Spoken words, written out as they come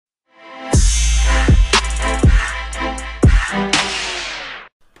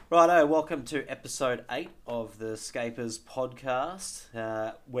Righto, welcome to episode 8 of the Scapers podcast.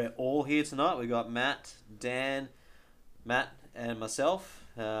 We're all here tonight. We've got Matt, Dan, and myself,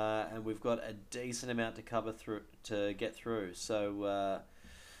 and we've got a decent amount to get through. So,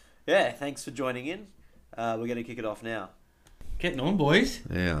 thanks for joining in. We're going to kick it off now. Getting on, boys.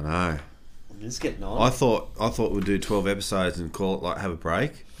 Yeah, I know. Just getting on. I thought we'd do 12 episodes and call it have a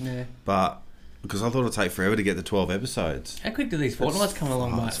break. Yeah. But because I thought it'd take forever to get the 12 episodes. How quick do these fortnights come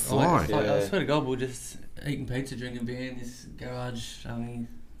along, mate? it's flying. I swear to God, we were just eating pizza, drinking beer in this garage only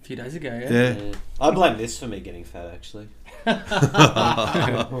a few days ago. Yeah. I blame this for me getting fat, actually.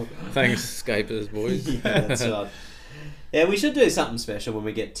 Thanks, Scapers, boys. Yeah, that's right. Yeah, we should do something special when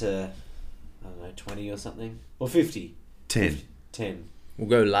we get to, I don't know, 20 or something. Or 50. 10. 10. We'll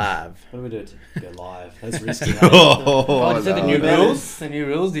go live. What do we do to go live? That's risky. Oh, is that the new no. rules? The new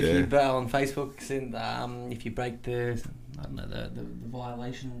rules. If Yeah. you on Facebook, if you break the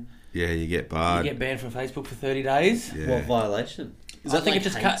violation, Yeah, you get you barred. get banned from Facebook for 30 days. Yeah. What violation? Is I that think like it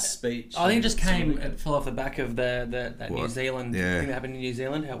just hate cut- speech? I think it just and it fell off the back of that New What? Zealand Yeah. thing that happened in New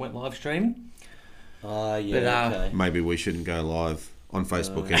Zealand, how it went live stream. Oh, yeah, But, okay. Maybe we shouldn't go live on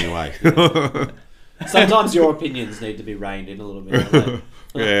Facebook anyway. Sometimes your opinions need to be reined in a little bit, don't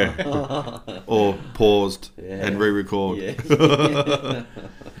Yeah. they? Or paused Yeah. and re-record. Yeah.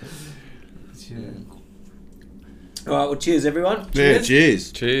 All right, well, cheers, everyone. Yeah,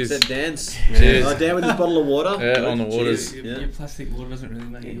 cheers. Cheers. Said dance. Cheers. Dan with his bottle of water. Yeah, on the waters. Cheers. Yeah. Your plastic water doesn't really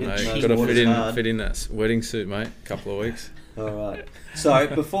make it. Yeah. Mate, No, got to water's hard. fit in that wedding suit, mate. Couple of weeks. All right. So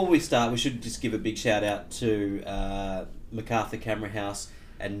before we start, we should just give a big shout out to MacArthur Camera House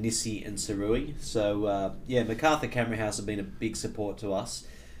and Nissi and Sarui. So MacArthur Camera House have been a big support to us.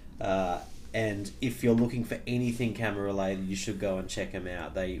 And if you're looking for anything camera related, you should go and check them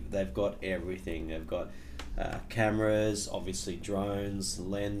out. They've got everything. They've got cameras, obviously drones,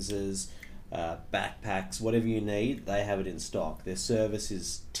 lenses, backpacks, whatever you need. They have it in stock. Their service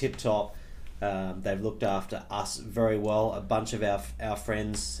is tip top. They've looked after us very well. A bunch of our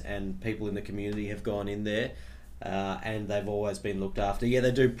friends and people in the community have gone in there, and they've always been looked after. Yeah,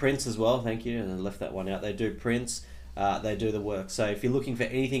 they do prints as well. Thank you. And I left that one out. They do prints. They do the work. So if you're looking for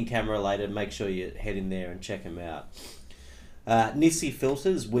anything camera related, make sure you head in there and check them out. Nissi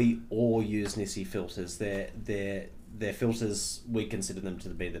filters. We all use Nissi filters. Their filters, we consider them to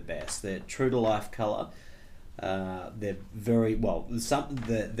be the best. They're true to life color. They're very well.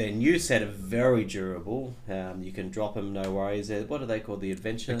 Their new set are very durable. You can drop them, no worries. What are they called? The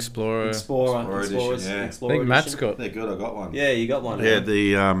Adventure Explorer Edition, yeah. I think Matt's got. They're good, I got one. Yeah, you got one. Yeah,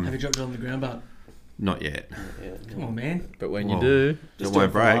 the Have you dropped it on the ground, but not yet. Yeah. come on, man. But when Well, you do, It Just do won't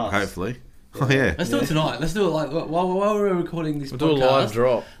it for break, us. hopefully. Oh yeah. Let's do it tonight. Let's do it like while we're recording this we'll podcast. do a live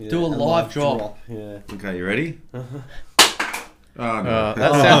drop. Do a live drop. Yeah. Okay, you ready? Uh-huh. Oh no.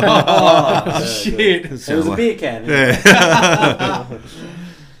 That sounds. Oh, shit. It was a beer can. Yeah.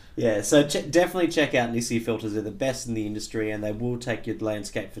 Yeah, so definitely check out Nissi filters. They're the best in the industry, and they will take your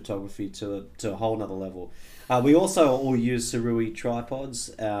landscape photography to a whole nother level. We also all use Sarui tripods.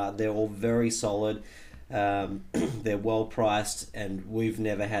 They're all very solid. They're well priced, and we've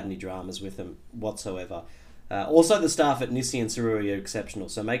never had any dramas with them whatsoever. Also, the staff at Nissi and Sarui are exceptional.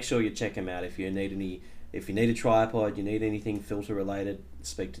 So make sure you check them out if you need a tripod, you need anything filter related.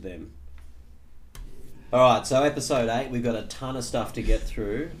 Speak to them. Alright, so episode 8, we've got a ton of stuff to get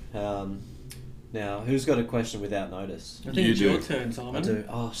through. Now, who's got a question without notice? I think You it's do. your turn, Simon. I do.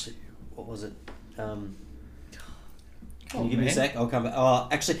 Oh, shit. What was it? Can Oh, you give me a man. sec? I'll come back. Oh,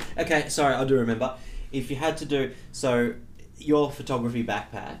 actually, okay, sorry, I do remember. If you had to do... So, your photography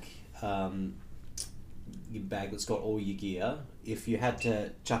backpack, your bag that's got all your gear, if you had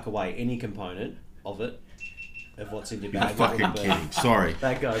to chuck away any component of it, of what's in your You're bag, what would fucking it be? kidding. Sorry.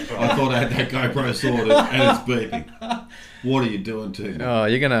 That GoPro. I thought I had that GoPro sorted and it's beeping. What are you doing to me? Oh,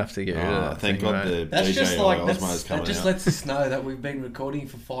 you're gonna have to get rid of Oh, that. thank thing, God mate. the That's just DJI like Osmo is that coming just out. lets us know that we've been recording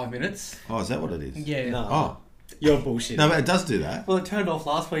for 5 minutes. Oh, is that what it is? Yeah. No. Oh. You're bullshit. No, but it does do that. Well, it turned off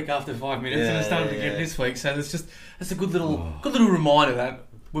last week after 5 minutes, and it started Yeah, again yeah. this week. So it's a good little reminder that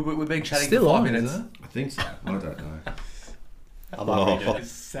we've been chatting Still for 5 on, minutes. isn't I think so. I don't know. I might redo it.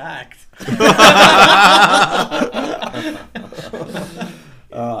 It's sacked.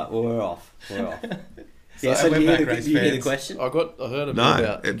 Alright, well, we're off. Yeah, So, so we're do you, back, hear the, race do you hear the fans. question? I heard a bit No,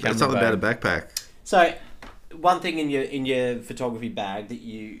 about it's camera something about a bag. backpack. So, one thing in your photography bag that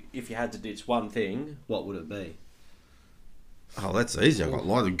if you had to ditch one thing, what would it be? Oh, that's easy. I've got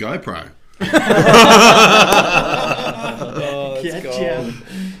light of GoPro. Oh, it's Get gone. ya.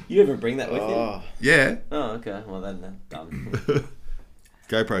 You ever bring that with you? Oh, Yeah. Oh, okay. Well, then done.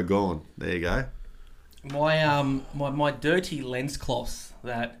 GoPro gone. There you go. my dirty lens cloths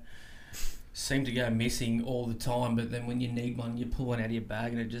that seem to go missing all the time, but then when you need one, you pull one out of your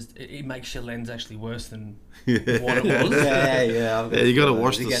bag, and it makes your lens actually worse than what it was. Yeah. Yeah, you got to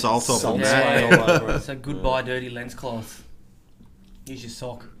wash You the get salt off salt the spray mat. all over it. So goodbye, dirty lens cloth. Use your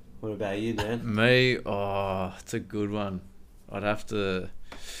sock. What about you, Dan? Me, it's a good one. I'd have to.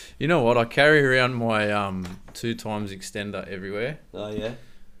 You know what? I carry around my 2x extender everywhere, Oh yeah.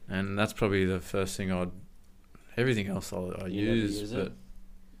 and that's probably the first thing I'd. Everything else I You never use, use but it?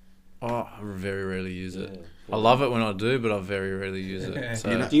 I very rarely use it. Yeah. I love it when I do, but I very rarely use Yeah. it.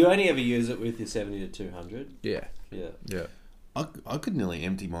 So You know- Do you only ever use it with your 70 to 200? yeah, Yeah. I could nearly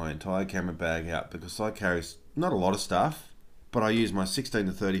empty my entire camera bag out because I carry not a lot of stuff, but I use my 16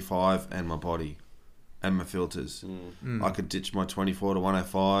 to 35 and my body and my filters. Mm. I could ditch my 24 to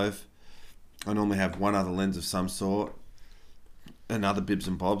 105. I normally have one other lens of some sort and other bibs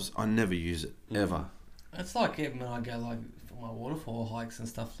and bobs. I never use it, ever. It's like even when I go like for my waterfall hikes and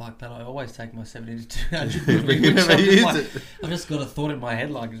stuff like that, I always take my 70 to 200. But you never use it. I've just got a thought in my head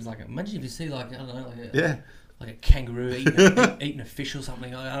it's like imagine if you see like I don't know Yeah. like a kangaroo eating a fish or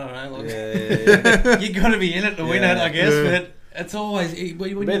something. I don't know. Like, Yeah. you got to be in it to win it, I guess. Yeah. But it's always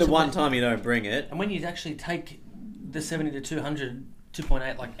when Be the you- one time you don't bring it. And when you actually take the 70 to 200,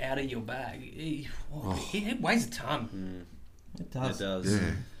 2.8 like out of your bag, it weighs a ton. Mm. It does. It does.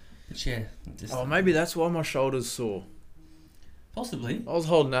 Yeah. But yeah, just oh, maybe that's why my shoulders sore. possibly. I was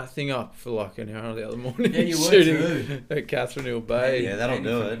holding that thing up for like an hour the other morning. Yeah, you were shooting too. at Catherine Hill Bay. Yeah, that'll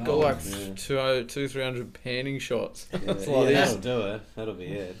do it. Got like Yeah. 300 panning shots. Yeah, That's yeah, like that'll this. do it. That'll be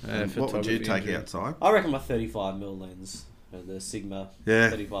it. What would you take photography outside? I reckon my 35mm lens, the Sigma Yeah.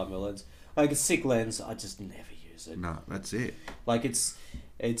 35mm lens. Like a sick lens, I just never use it. No, that's it. Like it's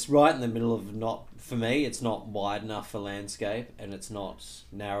right in the middle of not, for me, it's not wide enough for landscape and it's not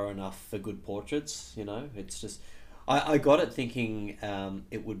narrow enough for good portraits, you know? It's just, I got it thinking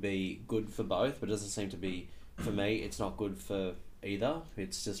it would be good for both, but it doesn't seem to be, for me, it's not good for either.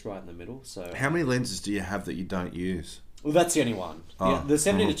 It's just right in the middle, so. How many lenses do you have that you don't use? Well, that's the only one. Oh, Yeah, the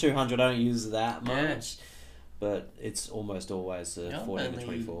 70 uh-huh. to 200 I don't use that Yeah. much, but it's almost always the Yeah, 40 to only-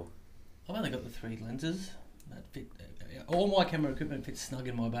 24. I've only got the 3 lenses that fit. All my camera equipment fits snug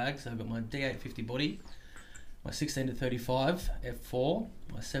in my bag. So I've got my D850 body, my 16 to 35 f4,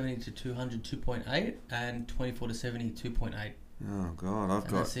 my 70 to 200 2.8, and 24 to 70 2.8. Oh God, I've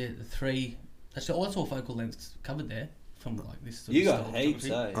And got. that's it. The 3. That's all focal lengths covered there from like this. Sort You of got style of heaps,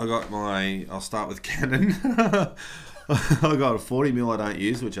 photography. eh? I got my. I'll start with Canon. I got a 40mm I don't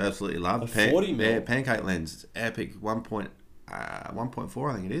use, which I absolutely love. A 40mm? Yeah, pancake lens. It's epic. 1.4,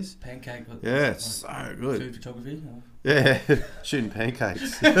 I think it is. Pancake. Yeah, it's so good. Food photography. Yeah, shooting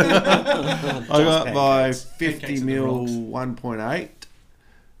pancakes. I got my pancakes. 50mm 1.8.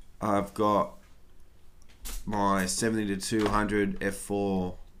 I've got my 70 to 200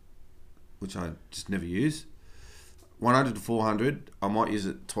 f4, which I just never use. 100 to 400, I might use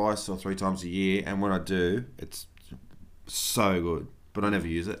it twice or 3 times a year, and when I do, it's so good, but I never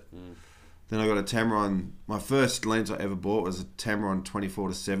use it. Then I got a Tamron. My first lens I ever bought was a Tamron 24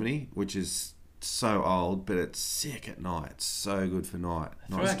 to 70, which is so old, but it's sick at night. It's so good for night.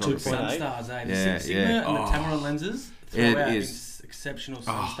 Throw Nice out good photography. sun stars, eh? The Yeah, Sigma yeah. and the Oh. Tamron lenses. Throw It out is. exceptional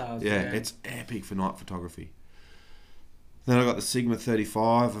sun Oh, stars. yeah, it's epic for night photography. Then I got the Sigma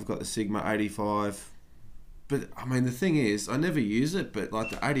 35. I've got the Sigma 85. But I mean, the thing is, I never use it. But like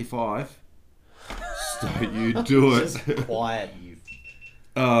the 85, don't you do it? Just quiet, you.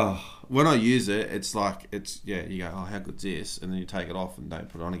 When I use it, it's like you go, oh, how good's this? And then you take it off and don't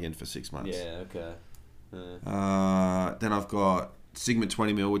put it on again for 6 months. Yeah, okay. Then I've got Sigma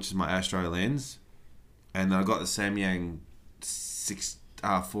 20mm, which is my Astro lens, and then I've got the Samyang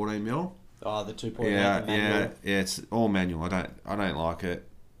 14mm. Oh, the 2.8 Yeah, manual. yeah, it's all manual. I don't like it.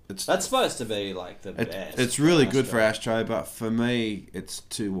 That's supposed to be like the best. It's really good for Astro. Astro, but for me, it's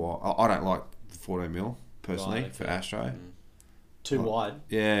too wide. I don't like the 14mm personally Right, for okay. Astro. Too Oh. wide.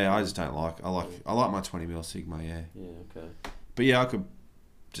 Yeah, I just don't like. I like my 20mm Sigma. Yeah, Yeah, okay. but yeah, I could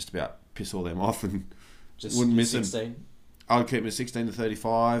just about piss all them off and Just Wouldn't your miss 'em. 16. I'd keep my 16 to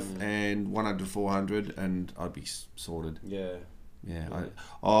 35 and 100 to 400, and I'd be sorted. Yeah. Yeah.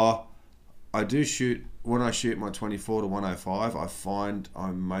 Yeah. I do shoot, when I shoot my 24 to 105, I find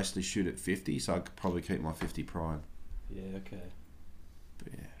I mostly shoot at 50, so I could probably keep my 50 prime. Yeah, okay.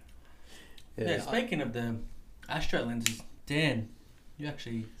 But yeah. Yeah, speaking of the Astro lenses, Dan, you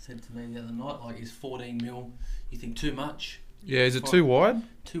actually said to me the other night, like, is 14mm, you think too much? Yeah, is it too wide?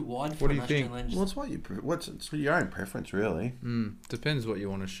 Too wide for What do an you Astro think? lens? Well, it's your own preference, really. Depends what you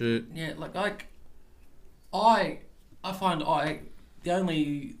want to shoot. Yeah, like I find the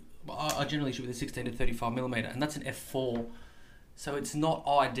only I generally shoot with a 16 to 35 millimeter, and that's an f4. So it's not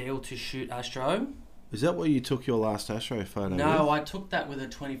ideal to shoot Astro. Is that where you took your last Astro photo? No, with? I took that with a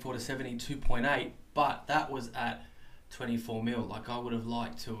 24 to 70 2.8, but that was at 24 mil. Like I would have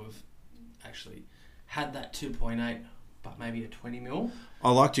liked to have actually had that 2.8, but maybe a 20 mil.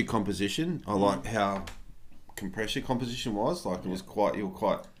 I liked your composition. I liked how compressed your composition was. Like it was quite.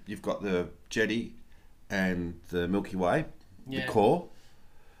 You've got the Jetty and the Milky Way, the core.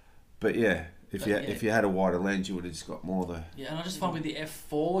 But yeah, if you had a wider lens, you would have just got more the. Yeah, and I just find with the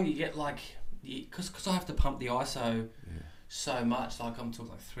f4, you get like, because I have to pump the ISO so much. Like I'm talking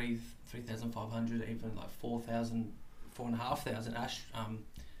like 3,500, even like 4,000, 4,500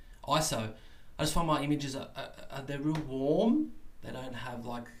 ISO. I just find my images they're real warm. They don't have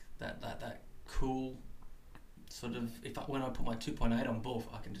like that cool sort of. When I put my 2.8 on both,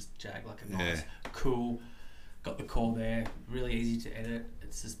 I can just jag like a nice cool. Got the core there, really easy to edit.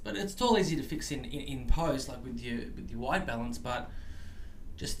 But it's all easy to fix in post, like with your white balance. But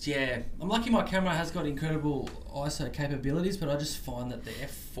just I'm lucky my camera has got incredible ISO capabilities, but I just find that the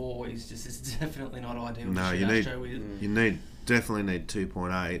f4 is definitely not ideal. No, to shoot Astro with. You definitely need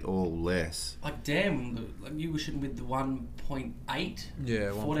 2.8 or less. Like damn, like you were shooting with the 1.8,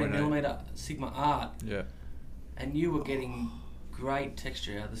 Yeah, 14 millimeter Sigma Art, Yeah. and you were getting great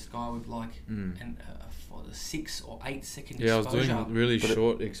texture out of the sky with like for the 6 or 8 second Yeah, exposure. I was doing really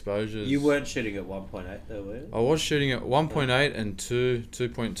short exposures. You weren't shooting at 1.8 though, were you? I was shooting at 1.8 and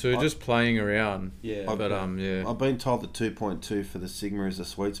 2.2, just playing around. Yeah. But I've been told that 2.2 for the Sigma is a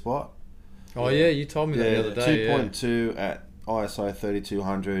sweet spot. Oh yeah, you told me that the other day. 2.2 at ISO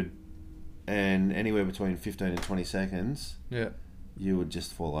 3200 and anywhere between 15 and 20 seconds. Yeah. You would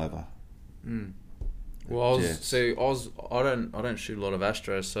just fall over. Well, I don't shoot a lot of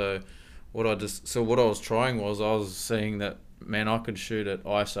Astro, so what I was trying was I was seeing that man I could shoot at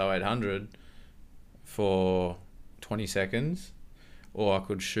ISO 800 for 20 seconds, or I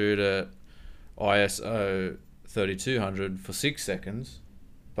could shoot at ISO 3200 for 6 seconds.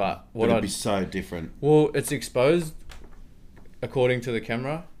 But it'd be so different. Well, it's exposed according to the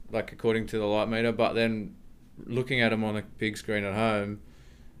camera, like according to the light meter, but then looking at them on a big screen at home,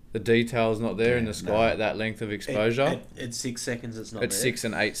 the detail's not there in the sky at that length of exposure. At 6 seconds, it's not at there. 6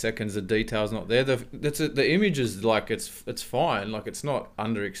 and 8 seconds, the detail's not there. The image is like it's fine, like it's not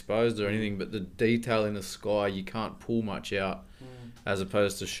underexposed or anything, but the detail in the sky you can't pull much out, as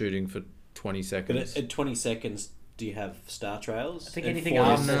opposed to shooting for 20 seconds. But at 20 seconds, do you have star trails? I think At anything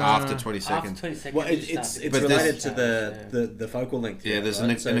 40 after 20 seconds. After 20 seconds, Well, you it's start But related to there's- the focal length. Yeah, there's right?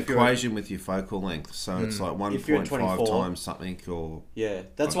 an So if you're- equation with your focal length, so it's like If you're at 1.5 24 times something, or Yeah,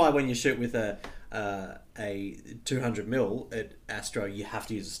 that's why when you shoot with a 200 mil at Astro, you have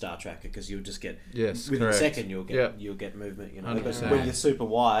to use a star tracker because you'll just get Yes, within correct. a second you'll get movement. You know, but 100%. when you're super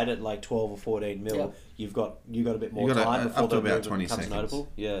wide at like 12 or 14 mil, you've got a bit more You gotta- time before up to the about movement 20 becomes seconds.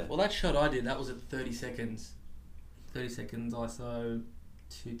 notable. Yeah. Well, that shot I did, that was at 30 seconds. 30 seconds ISO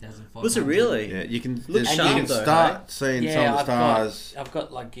 2500. Was it really? yeah, you can Look you sharp can though, start seeing some of the stars. I've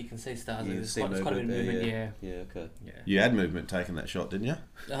got like, you can see stars. You There's see quite a bit of movement there, movement, yeah. Okay. yeah. You had movement taking that shot, didn't you?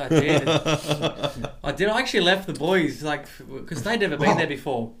 I did. I did. I actually left the boys, like, because they'd never been there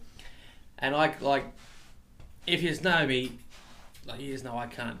before. And if you know me, like, you just know I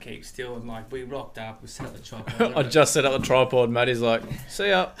can't keep still. And like, we rocked up, we set up the tripod. I just set up the tripod. Matty's like, see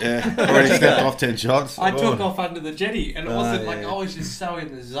ya. Yeah, already stepped off 10 shots. I took off under the jetty, and it wasn't like yeah. I was just so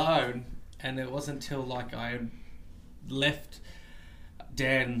in the zone. And it wasn't until like I had left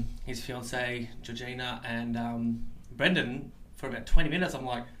Dan, his fiancée Georgina, and Brendan for about 20 minutes. I'm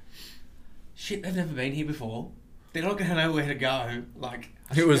like, shit, they've never been here before. They're not gonna know where to go. Like,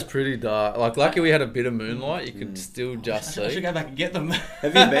 It was pretty dark. Like, lucky we had a bit of moonlight. You could still just I should see. go back and get them.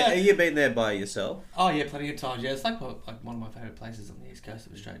 Have you been there by yourself? Oh yeah, plenty of times. Yeah, it's like one of my favourite places on the east coast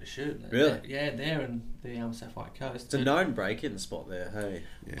of Australia to shoot. Really? Yeah, there and the Sapphire Coast. It's a known break-in spot there. Hey.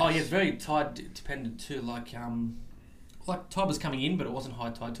 Oh yeah, it's very tide dependent too. Like tide was coming in, but it wasn't high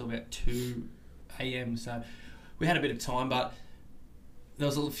tide till about 2 a.m. So we had a bit of time, but there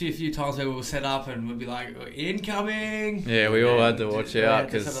was a few times where we were set up and we'd be like, incoming. Yeah, we all had to watch out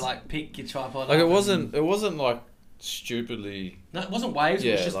because because like pick your tripod. like up it wasn't like stupidly. No, it wasn't waves.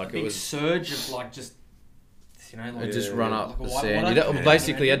 It was Yeah, just like a it big was- surge of like just. You know, like It just run up like a the white sand. water. You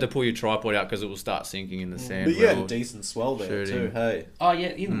basically had to pull your tripod out because it will start sinking in the sand. But you had a Well, decent swell there shooting. too. Hey. Oh yeah,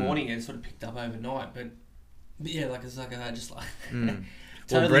 in the morning it sort of picked up overnight, but yeah, like it's like just like Well,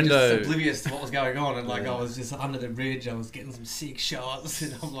 totally just Brendo- oblivious to what was going on, and like I was just under the bridge, I was getting some sick shots,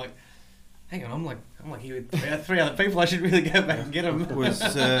 and I'm like, hang on, I'm here with three other people. I should really go back and get them. Was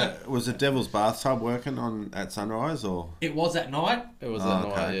the Devil's Bathtub working on at sunrise or? It was at night. It was that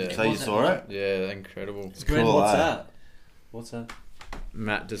night, okay. yeah. So you was saw at it? Yeah, incredible. It's great. Cool, What's eh? that? What's that?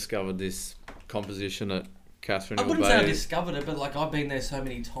 Matt discovered this composition at Catherine I Hill wouldn't say I Bay. discovered it, but like I've been there so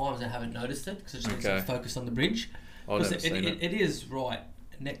many times I haven't noticed it because I just need to Okay. focus on the bridge. I've never Because seen it. it is right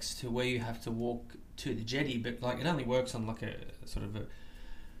next to where you have to walk to the jetty, but like it only works on like a sort of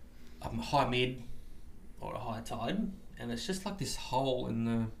a high mid or a high tide, and it's just like this hole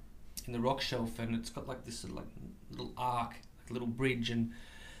in the rock shelf, and it's got like this sort of like little arc, like a little bridge, and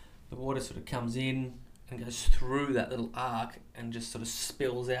the water sort of comes in and goes through that little arc and just sort of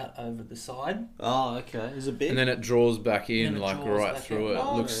spills out over the side. Oh, okay. Is it big? And then it draws back in, And it like draws right back through in. it.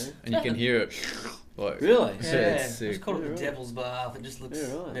 Oh, Looks, okay. and you can hear it. Like, Really? Yeah, Yeah, it's it's sick. called Yeah, the right. Devil's Bath. It just looks.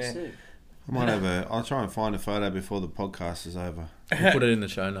 Yeah, right. yeah. Sick. I might I'll try and find a photo before the podcast is over. We'll put it in the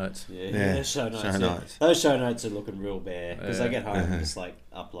show notes. Yeah, Yeah, show notes. show yeah. notes. Those show notes are looking real bare because I Yeah. get home and just like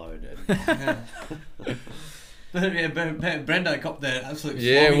upload it. But yeah, Brendo copped the absolute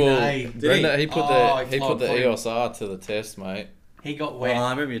Yeah, flogging, well, eh? Brenda, he put Oh, the he he put the flogged EOS R to the test, mate. He got Well, wet. I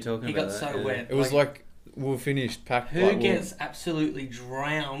remember you talking He about got that. so yeah. wet. It was like we finished packed. Who like, gets absolutely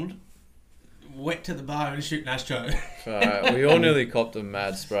drowned, wet to the bone, shooting Astro? we all nearly copped a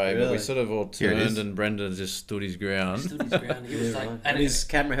mad spray, but Really? we sort of all Here it is. turned and Brenda just stood his ground. Stood his ground. He was Yeah, like, right. and And his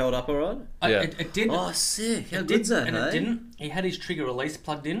camera held up alright? Yeah. it did. Oh, sick. How it good's did, that, and hey? it didn't. He had his trigger release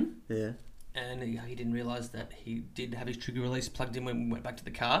plugged in, Yeah. and he didn't realise that he did have his trigger release plugged in when we went back to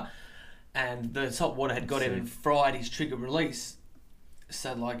the car, and the salt water had got in and fried his trigger release.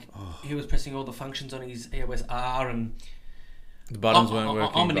 So like he was pressing all the functions on his EOS R, and The buttons weren't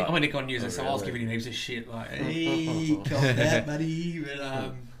working. I'm but- a Nikon user, so I was really? giving him heaps of shit like, "Hey, cop that, buddy."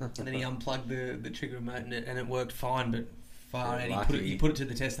 But and then he unplugged the trigger remote and it worked fine. But far Yeah, out, he put it to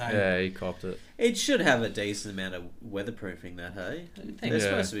the test. Hey, yeah, he copped it. It should have a decent amount of weatherproofing, that, hey? think They're so.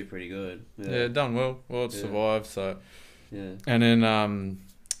 supposed to be pretty good. Yeah, done well. Well, it Yeah. survived. So, Yeah. and then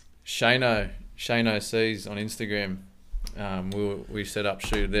Shano C's on Instagram. We set up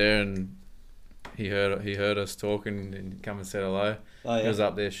shoot there, and he heard us talking and come and said hello. Oh, yeah. He was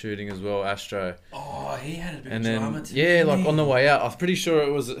up there shooting as well, Astro. Oh, he had a bit And of then drama too. yeah, like on the way out, I'm pretty sure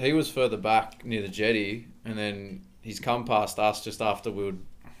he was further back near the jetty, and then he's come past us just after we were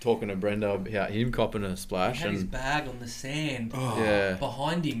talking to Brenda about him copping a He splash, had his and bag on the sand yeah,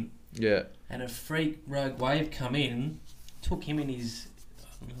 behind him, yeah, and a freak rogue wave come in, took him and his,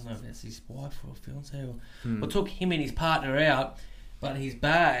 I don't know if that's his wife or fiance, or took him and his partner out, but his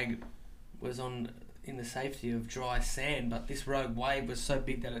bag was in the safety of dry sand. But this rogue wave was so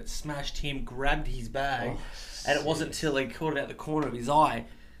big that it smashed him, grabbed his bag, and it wasn't till he caught it out the corner of his eye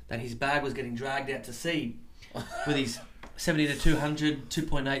that his bag was getting dragged out to sea with his 70 to 200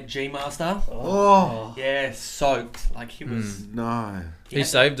 2.8 G Master. Oh Yeah, soaked. Like he was. no! he had-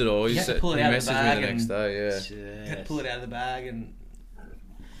 saved it all. he He, had to said, pull it he out of messaged the me bag the next and- day. Yeah, Had to pull it out of the bag, and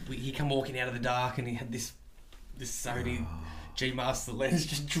he come walking out of the dark, and he had this Sony G Master lens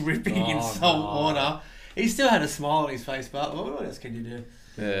just dripping in Oh, salt no. water. He still had a smile on his face, but what else can you do?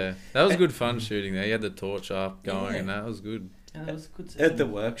 yeah, that was good fun shooting there. He had the torch up going, Yeah. and that was good. And that was good. At the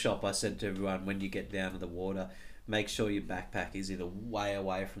workshop, I said to everyone, when you get down to the water, make sure your backpack is either way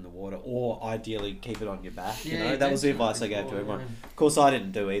away from the water or ideally keep it on your back. You know, that was the advice I gave to everyone. Of course, I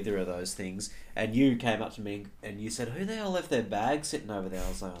didn't do either of those things. And you came up to me and you said, "Who the hell left their bag sitting over there?" I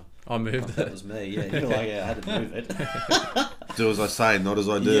was like, I moved "That it. was me." Yeah, you're like, "Yeah, I had to move it." Do as I say, not as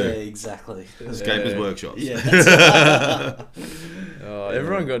I do. Yeah, exactly. Escapist Yeah. workshops. Yeah, that's Oh,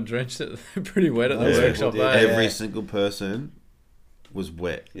 everyone got drenched pretty wet at the Most people workshop. did. eh? Every single person was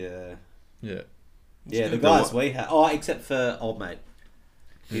wet. yeah. Yeah, Yeah, the good. guys we had. Oh, except for old mate.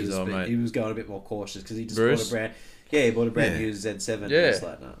 Who's old mate? He was going a bit more cautious because he just Bruce? bought a brand. Yeah, he bought a brand Yeah. new Z7. Yeah. And was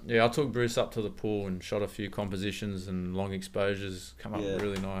like, no. yeah. I took Bruce up to the pool and shot a few compositions and long exposures. Come up Yeah.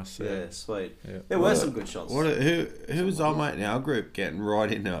 really nice. Yeah, sweet. Yeah. There were What- some good shots. Who was our mate in our group getting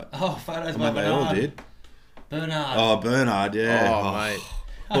right into it? Oh, photos I by mean, they all Bernard. did. Bernard. Oh, Bernard, yeah. Oh, mate.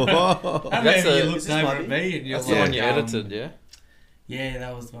 I remember That's you a- looked is this over funny? at me and you're That's like, the one you um, edited, yeah? Yeah,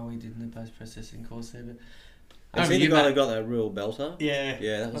 that was the one we did in the post-processing course there. But Is he the guy that got that real belter? Yeah.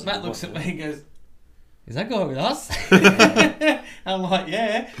 Yeah, that was But a Matt good looks one, at me and goes, "Is that guy with us?" I'm like,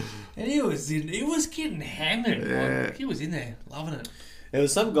 "Yeah." And he was getting hammered. Yeah. Like, he was in there, loving it. There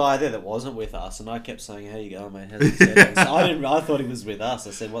was some guy there that wasn't with us, and I kept saying, "How you going, mate? How's it going?" So I thought he was with us.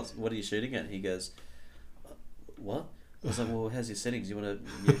 I said, "What are you shooting at?" He goes, "What?" I was like, well, how's your settings? You want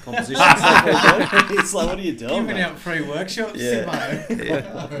your composition stuff? It's like, what are you doing? Giving mate? out free workshops, Yeah. Simo.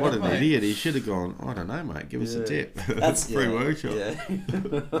 Yeah. What an idiot. He should have gone, I don't know, mate, give us a tip. That's Free workshop. Yeah.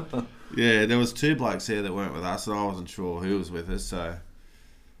 Yeah, there was 2 blokes here that weren't with us, and I wasn't sure who was with us, so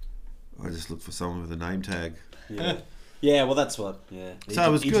I just looked for someone with a name tag. Yeah. Yeah, well, that's what. Yeah. So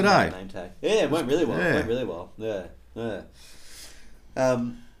it was He good, didn't have eh? a name tag. Yeah, it went really well. Yeah. It went really well. Yeah. Yeah.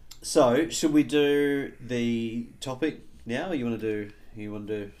 So should we do the topic now? Or you want to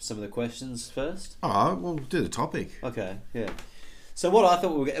do some of the questions first? Oh, we'll do the topic. Okay. Yeah. So what I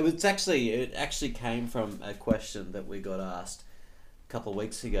thought it actually came from a question that we got asked a couple of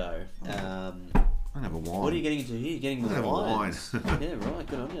weeks ago. I don't have a wine. What are you getting into here? You're getting into I the don't have a wine. wine. Yeah, right.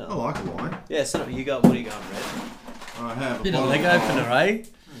 Good on you. I like a wine. Yeah. So what are you going, Red? I have Bit of bottle leg opener, eh?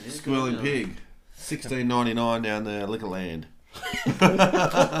 Squealing Pig. $16.99 down there, Liquorland.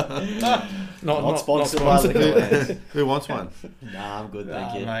 Not sponsored by Liquorland. Who wants one? Nah, I'm good,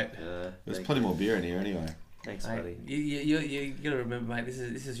 thank you. Mate. There's Thank plenty you. more beer in here anyway. Thanks, Mate, buddy. you gotta remember, mate.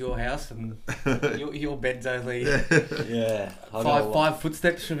 This is your house, and your bed's only Yeah, five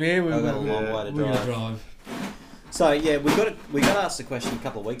footsteps from here. I've got a long way to we're gonna drive. drive. So yeah, we got asked a question a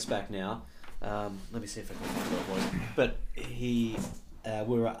couple of weeks back now. Let me see if I can remember what it was. But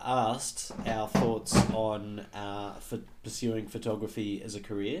we were asked our thoughts on for pursuing photography as a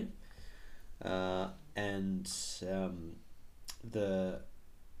career, and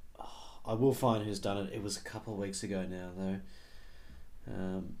I will find who's done it. It was a couple of weeks ago now,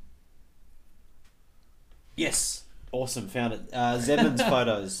 though. Yes, awesome, found it. Zedman's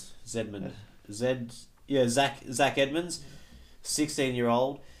photos. Zach Edmonds, 16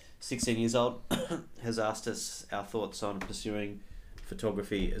 years old, has asked us our thoughts on pursuing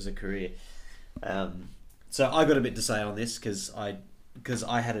photography as a career. So I got a bit to say on this because I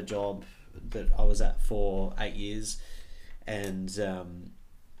had a job that I was at for 8 years, and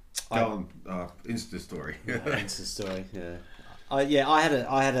Insta story. Insta story. Yeah, I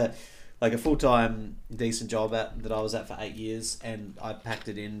had a full-time decent job that I was at for 8 years, and I packed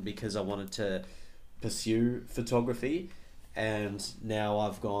it in because I wanted to pursue photography, and now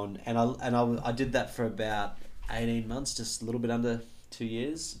I've gone and I did that for about 18 months, just a little bit under 2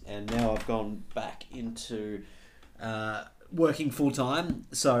 years, and now I've gone back into working full-time,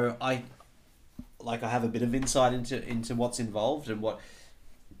 so I have a bit of insight into what's involved and what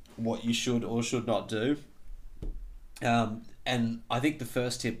you should or should not do. And I think the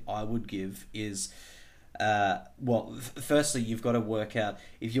first tip I would give is, firstly, you've got to work out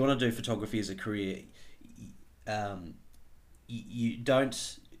if you want to do photography as a career. You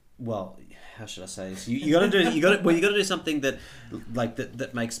don't. Well, how should I say this? You got to do something that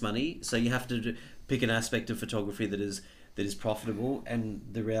makes money. So you have to pick an aspect of photography that is profitable. And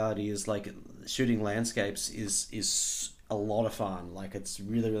the reality is, like, shooting landscapes is a lot of fun. Like, it's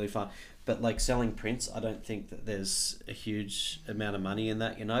really, really fun. But like selling prints, I don't think that there's a huge amount of money in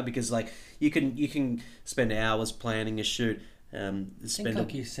that, because like you can spend hours planning a shoot. I think,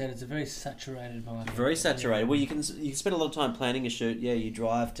 like you said, it's a very saturated market. Very saturated. Well, you can spend a lot of time planning a shoot. Yeah, you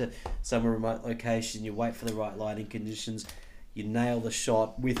drive to some remote location, you wait for the right lighting conditions, you nail the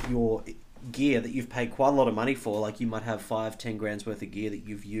shot with your gear that you've paid quite a lot of money for. Like, you might have 5-10 grand's worth of gear that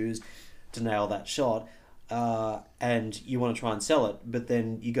you've used to nail that shot. And you want to try and sell it, but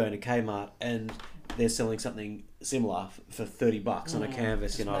then you go into Kmart and they're selling something similar for $30 on a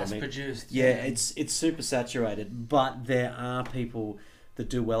canvas. You know what I mean? Produced. Yeah, it's super saturated, but there are people that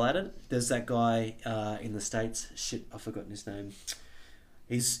do well at it. There's that guy in the States. Shit, I've forgotten his name.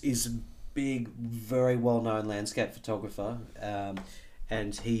 He's a big, very well known landscape photographer,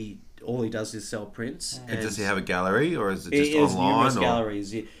 and all he does is sell prints. And does he have a gallery, or is it just he has online? numerous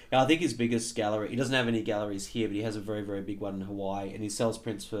galleries. Yeah, I think his biggest gallery, he doesn't have any galleries here, but he has a very, very big one in Hawaii, and he sells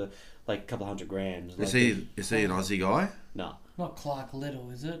prints for like a couple $100,000. Is he an Aussie guy? No. Not Clark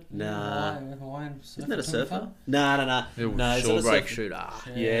Little, is it? Nah. Hawaiian Isn't that a surfer? photographer? No. No, he's not a Short break surfer. shooter.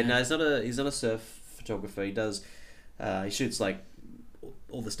 Yeah, no, he's not a surf photographer. He does, he shoots like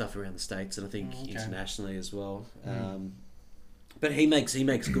all the stuff around the States, and I think internationally as well. But he makes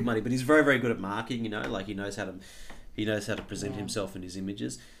good money. But he's very, very good at marketing. Like he knows how to present himself in his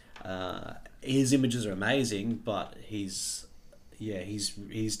images. His images are amazing, but he's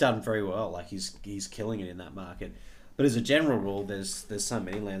done very well. Like he's killing it in that market. But as a general rule, there's so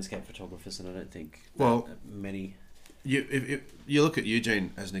many landscape photographers, and I don't think many. If you look at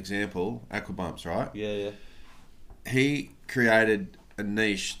Eugene as an example, Aquabumps, right? Yeah. He created a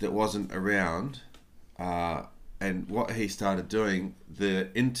niche that wasn't around, and what he started doing, the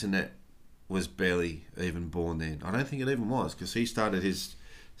internet was barely even born then. I don't think it even was, because he started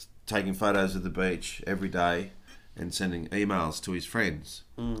taking photos of the beach every day, and sending emails to his friends,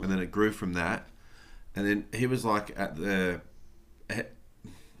 and then it grew from that. And then he was like I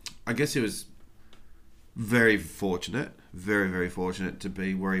guess he was very fortunate, very, very fortunate to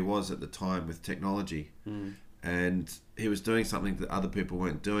be where he was at the time with technology. And he was doing something that other people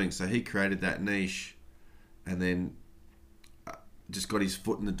weren't doing. So he created that niche and then just got his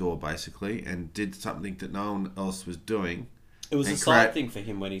foot in the door, basically, and did something that no one else was doing. It was a side thing for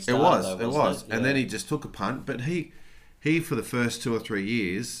him when he started. It was. And then he just took a punt. But he for the first 2 or 3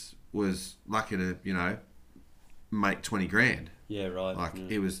 years was lucky to, make 20 grand. Yeah, right. Like,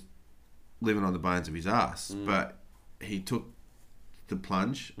 he was living on the bones of his ass. But he took the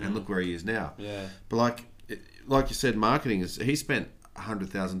plunge and look where he is now. Yeah. But like you said, marketing he spent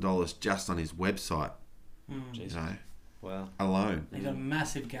 $100,000 just on his website. Wow. Alone. He's a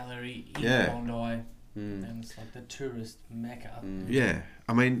massive gallery in Bondi, and it's like the tourist mecca. Yeah.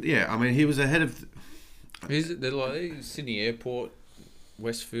 I mean, he was ahead of... They're like Sydney Airport,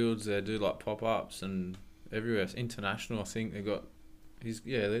 Westfields, they do like pop-ups and everywhere. It's international, I think.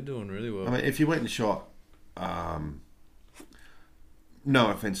 They're doing really well. I mean, if you went and shot...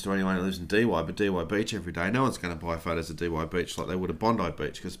 no offence to anyone who lives in DY, but DY Beach every day, no one's going to buy photos of DY Beach like they would of Bondi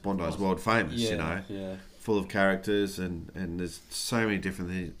Beach, because Bondi is world famous, Yeah. full of characters, and there's so many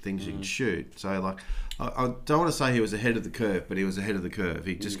different things you can shoot. So, like, I don't want to say he was ahead of the curve, but he was ahead of the curve.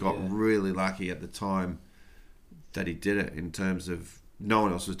 He just got really lucky at the time that he did it, in terms of no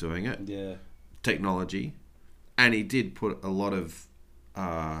one else was doing it. Yeah. Technology. And he did put a lot of...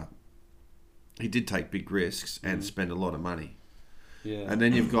 he did take big risks and spend a lot of money. Yeah. And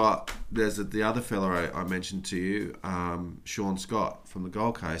then you've got, there's the other fella I mentioned to you, Sean Scott from the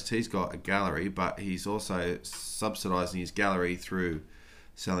Gold Coast. He's got a gallery, but he's also subsidising his gallery through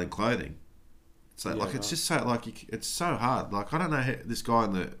selling clothing. So it's just so it's so hard. Like, I don't know this guy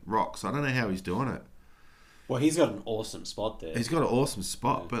on the rocks. I don't know how he's doing it. Well, he's got an awesome spot there. He's got an awesome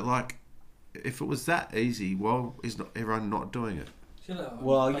spot, but like, if it was that easy, well, is not everyone not doing it?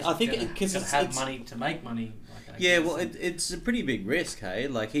 Well, I think because it's have money to make money. It's a pretty big risk, hey.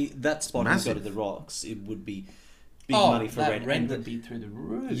 Like that spot he's got at the rocks, it would be big money for rent. Rent would be through the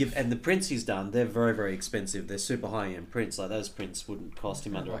roof. And the prints he's done, they're very, very expensive. They're super high end prints. Like those prints wouldn't cost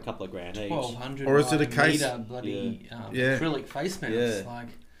him under a couple of grand each. 1,200. Or is it a case? Bloody acrylic face mounts. Like,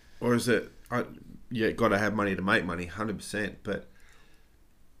 or is it? Got to have money to make money, 100%. But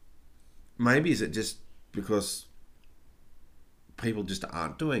maybe is it just because people just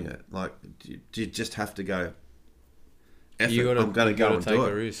aren't doing it? Like, do you just have to go? I'm going to go and take do a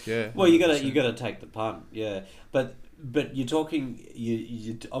it. risk, yeah. Well, you got to take the punt, yeah. But you're talking,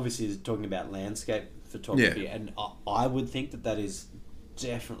 you obviously talking about landscape photography, and I would think that is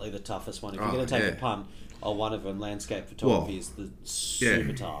definitely the toughest one. If you're going to take a punt on one of them, landscape photography is the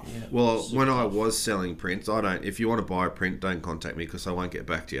super tough. Yeah. Well, when I was selling prints, if you want to buy a print, don't contact me, because I won't get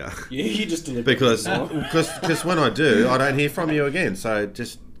back to you. Yeah, you just did it. Because when I do, I don't hear from you again. So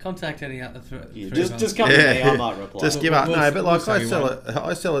just contact any other just come to me. I might reply. Just give up. No, but like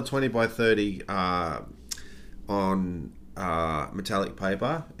I sell a 20 by 30 on metallic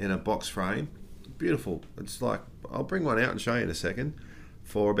paper in a box frame. Beautiful. It's like, I'll bring one out and show you in a second,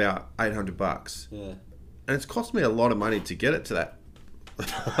 for about $800. Yeah. And it's cost me a lot of money to get it to that.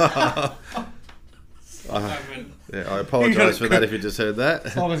 I apologise for that if you just heard that.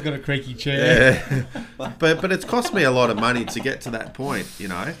 Simon's got a creaky chair. Yeah. but it's cost me a lot of money to get to that point,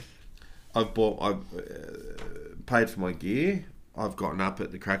 I've paid for my gear. I've gotten up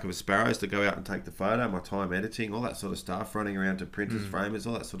at the crack of a sparrows to go out and take the photo, my time editing, all that sort of stuff, running around to printers, framers,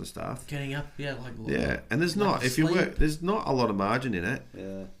 all that sort of stuff. Getting up, and there's not, if you work, there's not a lot of margin in it.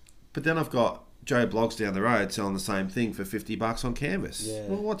 Yeah. But then I've got Joe Blogs down the road selling the same thing for $50 on canvas. Yeah.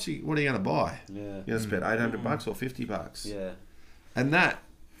 Well, what are you going to buy? Yeah. You're going to spend $800 or $50. Yeah. And that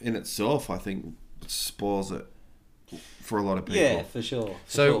in itself, I think, spoils it for a lot of people. Yeah, for sure.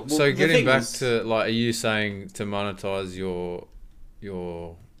 So getting back to, like, are you saying to monetize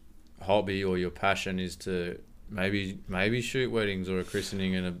your hobby or your passion is to maybe shoot weddings or a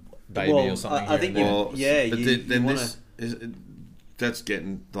christening and a baby or something? I think that's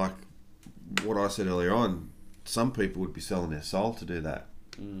getting, like what I said earlier on. Some people would be selling their soul to do that.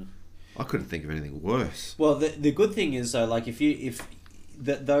 I couldn't think of anything worse. Well, the good thing is though, like if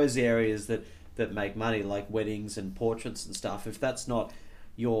those areas that make money, like weddings and portraits and stuff, if that's not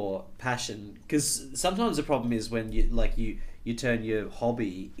your passion, because sometimes the problem is when you turn your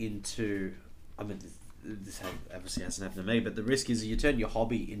hobby into, I mean, this obviously hasn't happened to me, but the risk is you turn your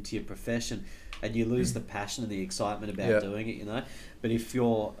hobby into your profession and you lose the passion and the excitement about doing it, But if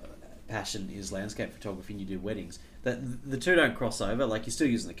your passion is landscape photography and you do weddings, that the two don't cross over. Like, you're still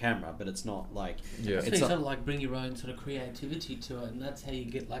using the camera, but it's not like So it's you not, sort of like bring your own sort of creativity to it, and that's how you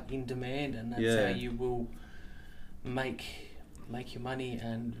get like in demand, and that's Yeah. how you will make your money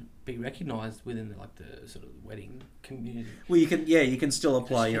and be recognised within like the sort of wedding community. well, you can still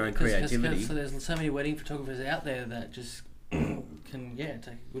apply your own creativity. So there's so many wedding photographers out there that just can take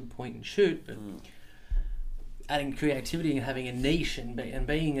a good point and shoot, but adding creativity and having a niche and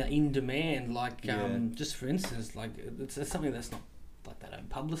being in demand, like just for instance, like it's something that's not like they don't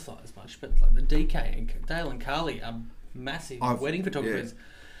publicise much, but like the DK and Dale and Carly are massive wedding photographers,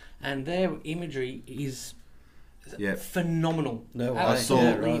 and their imagery is phenomenal. No way.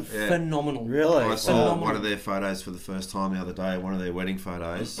 Absolutely phenomenal. Really? I saw one of their photos for the first time the other day, one of their wedding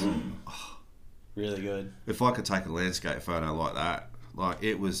photos. Really good. If I could take a landscape photo like that, like,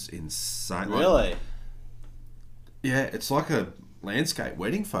 it was insane. Like, Really? yeah, it's like a landscape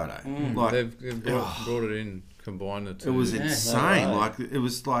wedding photo. Like, They've brought it in, combined the two. it was Yeah. insane. No way. Like, it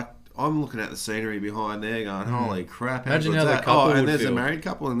was like, I'm looking at the scenery behind there going, holy crap. Imagine good's how the that? couple and would there's feel. a married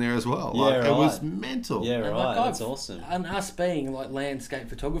couple in there as well. Yeah, Like, it was right. mental. Yeah, And right. like That's awesome. And us being like landscape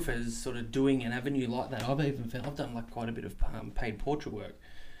photographers, sort of doing an avenue like that, I've done like quite a bit of paid portrait work.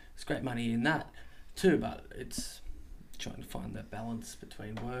 It's great money in that too, but it's trying to find that balance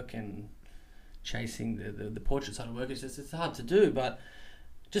between work and chasing the portrait side of work. It's hard to do, but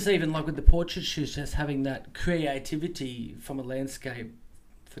just even like with the portrait shoots, just having that creativity from a landscape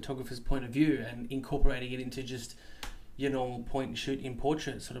photographer's point of view and incorporating it into just your normal point and shoot in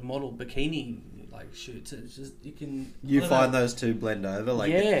portrait sort of model bikini like shoots. It's just You find those two blend over, like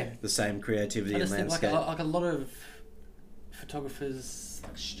Yeah. the same creativity I and just think landscape. like a lot of photographers,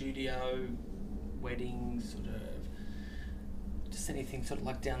 like studio, weddings, sort of just anything sort of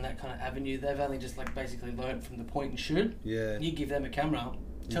like down that kind of avenue, they've only just like basically learnt from the point and shoot. Yeah. You give them a camera,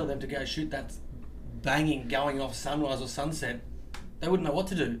 tell them to go shoot that banging going off sunrise or sunset, they wouldn't know what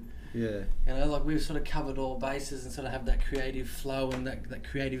to do. Yeah. You know, like we've sort of covered all bases and sort of have that creative flow and that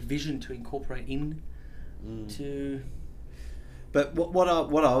creative vision to incorporate in to... But what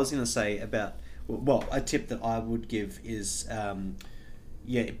I was going to say about, well, a tip that I would give is,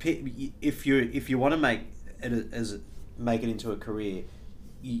 if you want to make it into a career,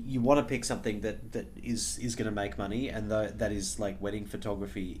 you want to pick something that is going to make money, and that is like wedding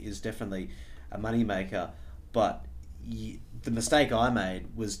photography is definitely a money maker. But the mistake I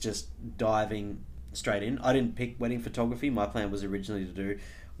made was just diving straight in. I didn't pick wedding photography. My plan was originally to do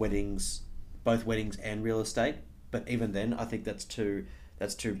weddings, both weddings and real estate. But even then, I think that's too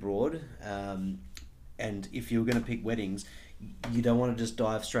broad. And if you're going to pick weddings, you don't want to just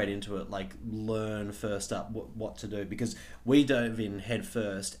dive straight into it. Like, learn first up what to do, because we dove in head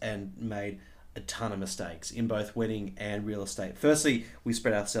first and made a ton of mistakes in both wedding and real estate. Firstly, we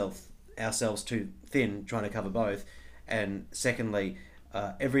spread ourselves too thin trying to cover both, and secondly,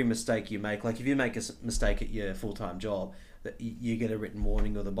 every mistake you make, like if you make a mistake at your full-time job, that you get a written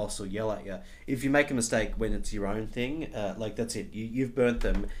warning or the boss will yell at you. If you make a mistake when it's your own thing, like that's it. You've burnt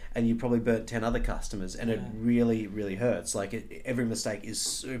them, and you probably burnt 10 other customers, and it really, really hurts. Like every mistake is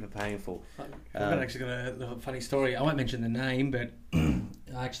super painful. I've actually got a funny story. I won't mention the name, but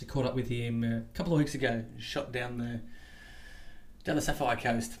I actually caught up with him a couple of weeks ago. Shot down the Sapphire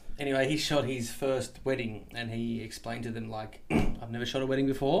Coast. Anyway, he shot his first wedding, and he explained to them like, "I've never shot a wedding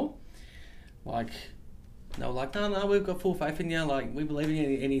before." Like, they were like, "No, we've got full faith in you. Like, we believe in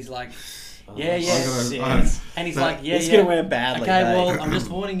you." And he's like, "Yeah." And he's like, "Yeah, It's gonna wear badly. Okay, hey? well, I'm just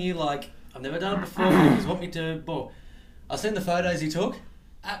warning you. Like, I've never done it before. You just want me to." Well, I've seen the photos he took.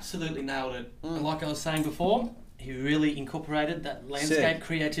 Absolutely nailed it. And like I was saying before, he really incorporated that landscape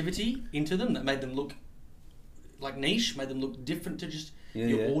creativity into them. That made them look like niche, made them look different to just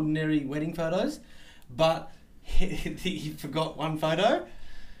your ordinary wedding photos. But he forgot one photo,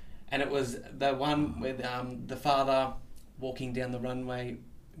 and it was the one with the father walking down the runway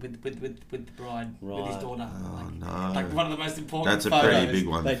with the bride, with his daughter. Oh, like, no. like one of the most important That's a photos. pretty big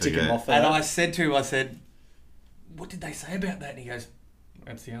one They to tick him forget. off. And I said to him, I said, "What did they say about that?" And he goes,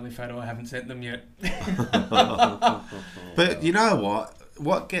 "That's the only photo I haven't sent them yet." But you know what?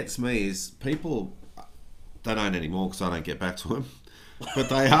 What gets me is people, they don't anymore because I don't get back to them. But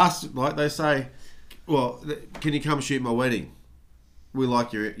they ask, like they say, "Well, can you come shoot my wedding? We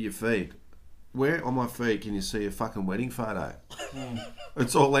like your feed." Where on my feed can you see a fucking wedding photo?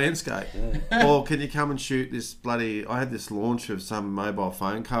 It's all landscape. Or can you come and shoot this bloody... I had this launch of some mobile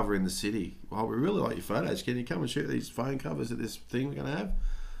phone cover in the city. Well, we really like your photos. Can you come and shoot these phone covers at this thing we're going to have?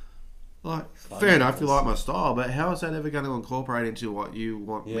 Like, fair enough, you like my style, but how is that ever going to incorporate into what you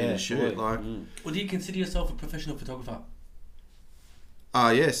want me to shoot? Like, Well, do you consider yourself a professional photographer?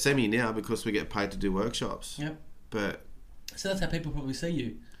 Yeah, semi now because we get paid to do workshops. Yep. But So that's how people probably see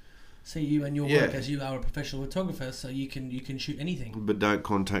you. See you and your work as you are a professional photographer, so you can shoot anything. But don't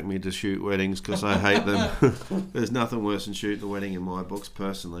contact me to shoot weddings because I hate them. There's nothing worse than shooting a wedding in my books,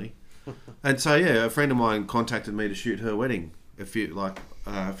 personally. And so a friend of mine contacted me to shoot her wedding.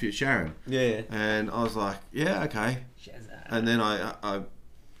 Sharon. Yeah. And I was like, yeah, okay. And then I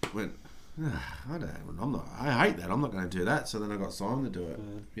went, I hate that. I'm not going to do that. So then I got Simon to do it.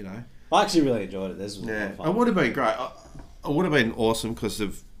 You know. I actually really enjoyed it. This was a lot of fun. It would have been great. It would have been awesome because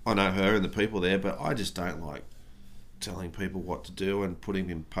I know her and the people there, but I just don't like telling people what to do and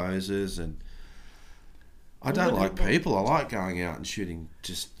putting in poses, and I don't like people. I like going out and shooting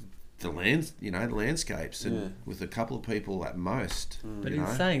just the landscapes, and with a couple of people at most. But in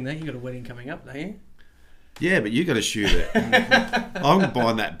saying that, you got a wedding coming up, don't you? Yeah, but you got to shoot it. I'm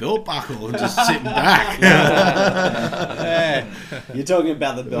buying that belt buckle and just sitting back. You're talking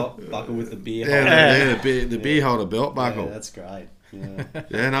about the belt buckle with the beer holder. The beer holder belt buckle. Yeah, that's great. Yeah.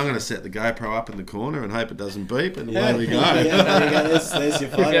 And I'm going to set the GoPro up in the corner and hope it doesn't beep, and away we go. There you go. There's your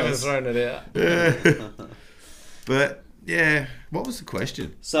photos. You haven't thrown it out. Yeah. But what was the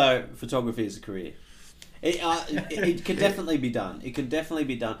question? So, photography is a career. It can definitely be done. It can definitely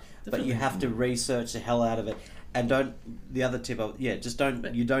be done, but you have to research the hell out of it. And don't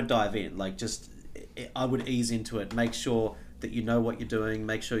dive in. Like, I would ease into it. Make sure that you know what you're doing.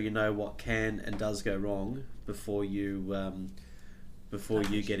 Make sure you know what can and does go wrong before you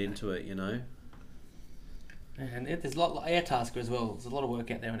get into it. You know. And there's a lot like Airtasker as well. There's a lot of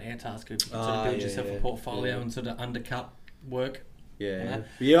work out there on Airtasker. You can sort of build yourself a portfolio and sort of undercut work. Yeah,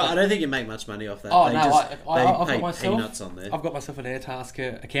 I don't think you make much money off that. Oh, I've got myself peanuts on there. I've got myself an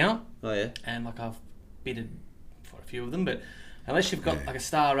Airtasker account. Oh yeah. And like I've bidded for a few of them, but unless you've got like a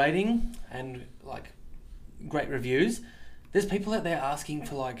star rating and like great reviews, there's people out there asking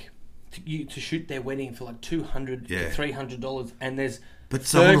for like to shoot their wedding for like $200 to $300, and there's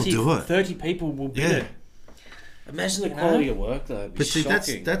 30 people will bid it. Imagine the quality of work though. It'd be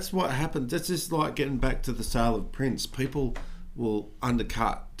shocking. That's what happened. That's just like getting back to the sale of prints. People will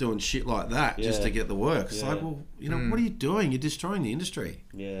undercut doing shit like that just to get the work. It's like, well, what are you doing? You're destroying the industry.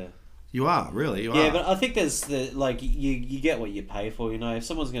 Yeah. You are, really. You are. Yeah, but I think there's you get what you pay for, If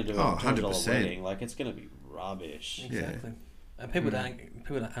someone's going to do a $200 wedding, like, it's going to be rubbish. Exactly. And people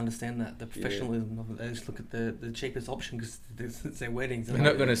don't understand that, the professionalism of it. They just look at the cheapest option because it's their weddings. They're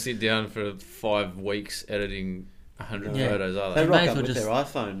not going to sit down for 5 weeks editing 100 photos, are They they? rock up with their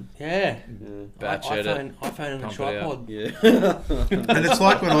iPhone. Batch edit. iPhone and a tripod. And it's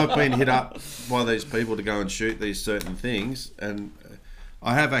like when I've been hit up by these people to go and shoot these certain things, and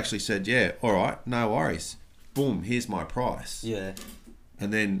I have actually said, all right, no worries. Boom, here's my price. Yeah.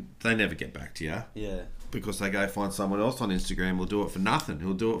 And then they never get back to you. Yeah. Because they go find someone else on Instagram who'll do it for nothing.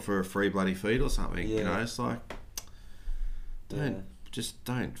 Who'll do it for a free bloody feed or something. Yeah. It's like, don't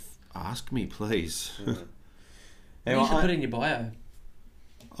ask me, please. Yeah. You should put it in your bio.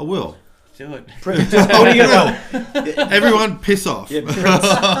 I will. Do it. What are you going to Everyone piss off. Yeah,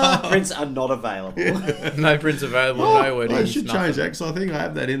 prints are not available. No prints available, no weddings. I should nothing. change that because I think I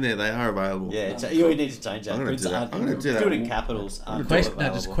have that in there. They are available. Yeah, you need to change that. I'm going to do that. I'm going to do Do it in that. capitals.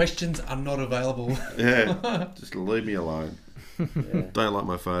 Just questions are not available. Yeah, just leave me alone. Yeah. Don't like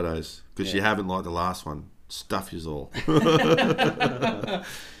my photos because you haven't liked the last one. Stuff yous all.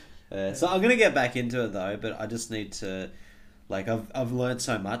 So I'm gonna get back into it though, but I just need to, like, I've learned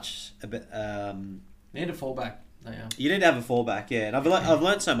so much. You need a fallback. You need to have a fallback, and I've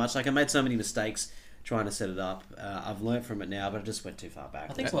learned so much. Like, I made so many mistakes trying to set it up. I've learned from it now, but I just went too far back.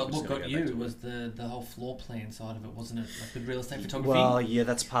 I think what got you was the whole floor plan side of it, wasn't it? Like with real estate photography. Well, yeah,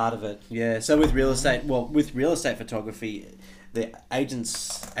 that's part of it. Yeah, so with real estate photography, the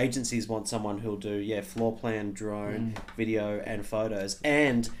agencies want someone who'll do floor plan, drone, video, and photos,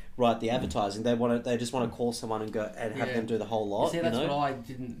 and write the advertising. They just want to call someone and go and have them do the whole lot. See, that's what I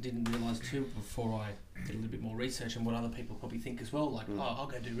didn't realise too before I did a little bit more research and what other people probably think as well. Like, I'll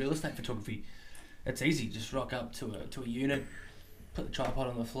go do real estate photography. It's easy. Just rock up to a unit, put the tripod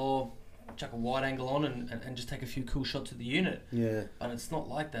on the floor, chuck a wide angle on, and just take a few cool shots of the unit. Yeah. But it's not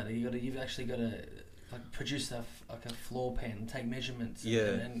like that. You've actually got to like produce a floor plan, take measurements,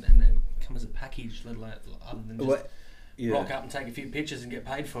 and come as a package, let alone other than just rock up and take a few pictures and get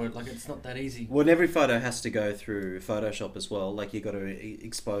paid for it. Like, it's not that easy. Well, and every photo has to go through Photoshop as well. Like, you've got to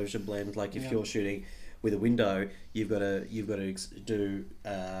exposure blend. Like, if you're shooting with a window, you've got to do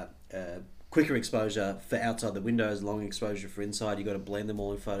quicker exposure for outside the windows, long exposure for inside. You've got to blend them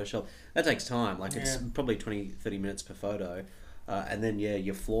all in Photoshop. That takes time. Like, it's probably 20-30 minutes per photo. and then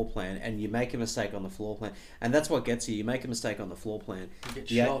your floor plan, and you make a mistake on the floor plan, and that's what gets you. You make a mistake on the floor plan. You get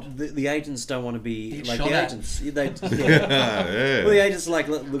shot. The agents don't want to be You get like shot the at. agents. They, Yeah. Well, the agents are like,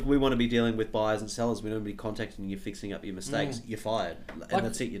 look, we want to be dealing with buyers and sellers. We don't want to be contacting you, fixing up your mistakes. You're fired, and Like-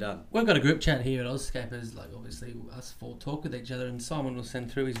 that's it. You're done. We've got a group chat here at Ozscapers, like obviously us four talk with each other, and Simon will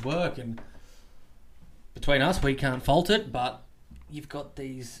send through his work, and between us we can't fault it, but you've got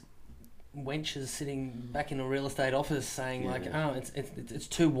these wenches sitting back in a real estate office saying like, oh, it's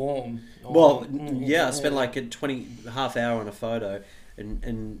too warm. Or, Well, yeah, I spent like a half hour on a photo,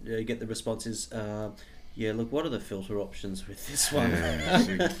 and get the responses. Yeah, look, what are the filter options with this one?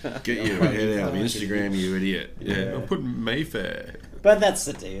 Get your head out of Instagram, you idiot. Yeah, Yeah. I'm putting Mayfair. But that's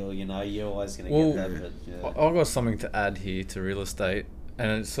the deal, you know. You're always going to Well, get that. But, yeah. I've got something to add here to real estate,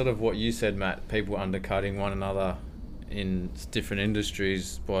 and it's sort of what you said, Matt. People undercutting one another in different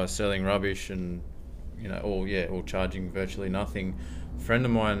industries by selling rubbish and or charging virtually nothing. A friend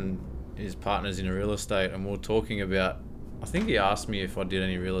of mine is partners in real estate, and we're talking about. I think he asked me if I did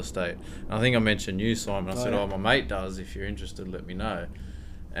any real estate. And I think I mentioned you, Simon. I said, yeah. my mate does. If you're interested, let me know.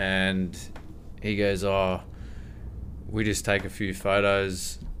 And he goes, we just take a few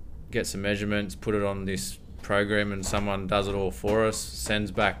photos, get some measurements, put it on this program, and someone does it all for us,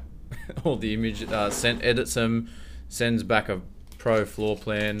 sends back all the image, edits them, sends back a pro floor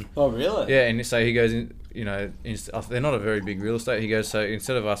plan. Oh, really? Yeah, and so he goes, they're not a very big real estate. He goes, so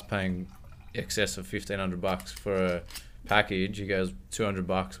instead of us paying excess of $1,500 for a package, he goes,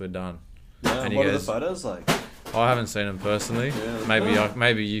 $200, we're done. Yeah, And he what are the goes- photos like? I haven't seen them personally. Yeah.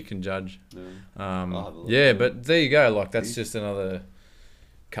 Maybe you can judge. Yeah. I'll have a look. Yeah, but there you go. Like that's just another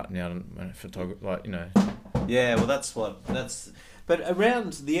cutting out on photography. Like Yeah, well, that's. But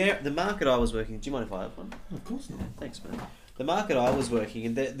around the market I was working. Do you mind if I have one? Of course not. Thanks, man. The market I was working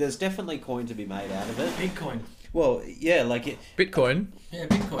in, there's definitely coin to be made out of it. Bitcoin. Well, yeah, like it. Bitcoin. Yeah,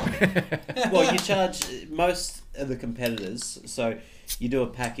 Bitcoin. Well, you charge most of the competitors. So you do a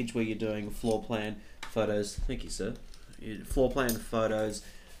package where you're doing floor plan photos. Thank you, sir. Floor plan photos,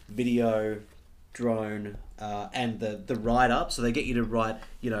 video, drone, and the write up. So they get you to write,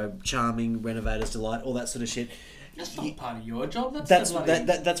 charming, renovators delight, all that sort of shit. That's not part of your job. That's what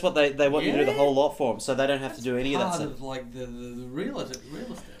they want you to do the whole lot for them, so they don't have to do any of that part stuff. of like the real estate.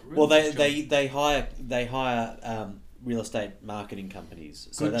 Well, they hire real estate marketing companies,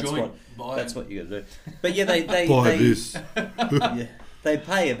 so Good that's joint. that's what you got to do. But yeah, they Buy this. yeah, they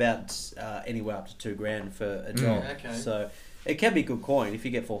pay about anywhere up to $2,000 for a job. Okay. So it can be good coin if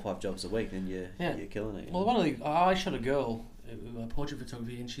you get 4 or 5 jobs a week. Then you're killing it. Well, I shot a girl, portrait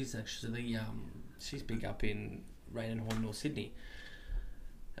photography, and she's actually she's big up in Raynham, North Sydney.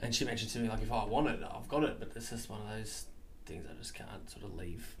 And she mentioned to me like, if I want it, I've got it. But it's just one of those things I just can't sort of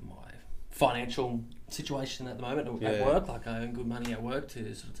leave my financial situation at the moment at work. Like I earn good money at work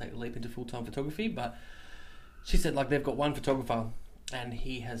to sort of take the leap into full-time photography. But she said like they've got one photographer and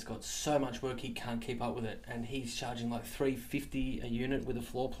he has got so much work he can't keep up with it, and he's charging like $350 a unit with a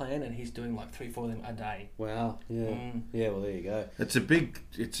floor plan, and he's doing like 3-4 of them a day. Wow. Yeah. Yeah. Well, there you go. It's a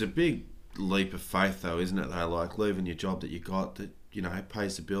big leap of faith, though, isn't it? Though, like leaving your job that you got that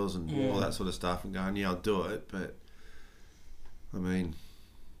pays the bills and all that sort of stuff, and going, I'll do it. But I mean,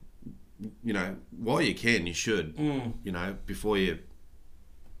 while you can, you should. Before you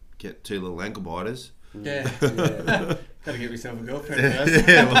get 2 little ankle biters. Yeah. Gotta get myself a girlfriend first.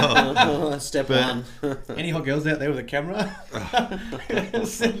 Yeah, well, Step one. Any hot girls out there with a camera?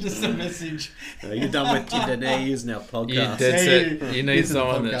 Send us a message. You're done with Tinder now. You're using our you podcast. dead set. You need Listen to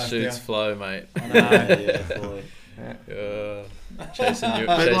the someone that podcast, shoots yeah. flow, mate. Yeah, fully. Chasing you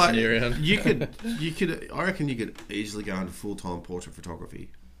but around. you could. I reckon you could easily go into full-time portrait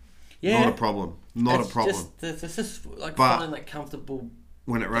photography. Yeah. Not a problem. It's just like But- finding that comfortable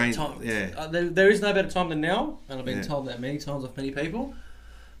When it rains, time. yeah. There is no better time than now, and I've been Yeah. told that many times of many people.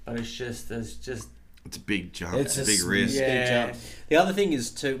 But it's just It's a big jump. It's It's a a big risk. Yeah. big jump. The other thing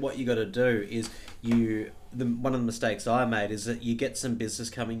is too, what you got to do is one of the mistakes I made is that you get some business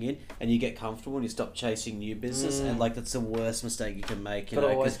coming in and you get comfortable and you stop chasing new business, and like that's the worst mistake you can make. gotta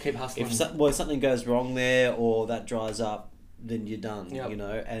always keep hustling. If something goes wrong there or that dries up, then you're done.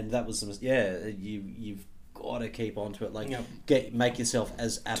 Yep. And that was you've got to keep onto it. Like Yep. make yourself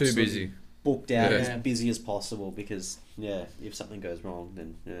as absolutely busy. booked out, Yeah. as busy as possible, because if something goes wrong,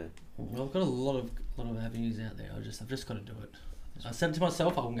 then Well, I've got a lot of avenues out there. I've just got to do it. I said to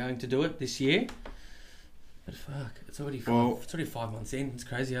myself, I'm going to do it this year. But fuck, it's already 5 months in. It's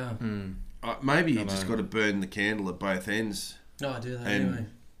crazy, huh? Maybe you just got to burn the candle at both ends. No, I do that And- anyway.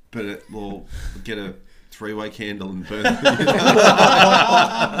 But get a 3-way candle and burn.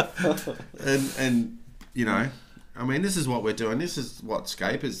 and I mean, this is what we're doing. This is what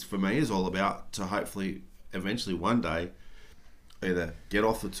Scape is, for me, is all about, to hopefully, eventually, one day, either get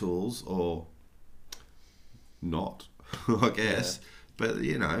off the tools or not, I guess. Yeah.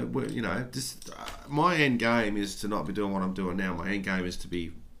 But, just my end game is to not be doing what I'm doing now. My end game is to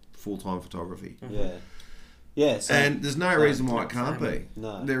be full-time photography. Yeah. Yeah, and there's no reason why it can't be.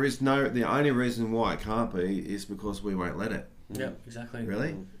 No. There is no... The only reason why it can't be is because we won't let it. Yeah, exactly.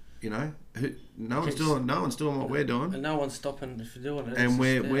 Really? No one's doing what we're doing. And no one's stopping if you're doing it. And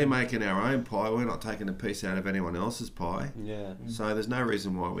we're making our own pie. We're not taking a piece out of anyone else's pie. Yeah. So there's no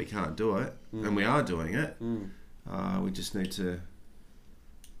reason why we can't do it. And we are doing it. We just need to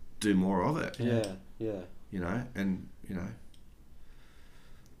do more of it. Yeah.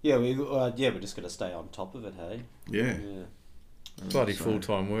 Yeah, we're just going to stay on top of it, hey? Yeah. Bloody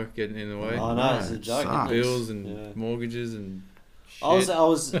full-time work getting in the way. I know, it's a joke. Bills and mortgages and shit. I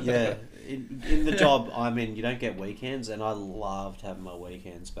was in the job I'm in, you don't get weekends, and I loved having my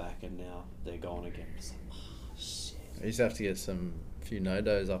weekends back, and now they're gone again. It's like, shit. I used to have to get few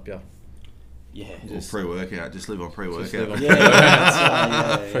no-dos up, Yeah. Or pre-workout. Just live on pre-workout.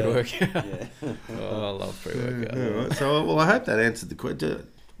 Yeah. Pre-workout. Yeah. Oh, I love pre-workout. Yeah, right. So, I hope that answered the question.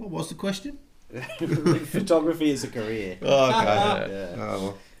 What was the question? Photography is a career. Oh, okay. Yeah. Oh,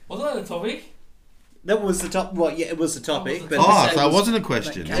 well. Wasn't that the topic? That was the top. Well, yeah, it was the topic. But So it wasn't a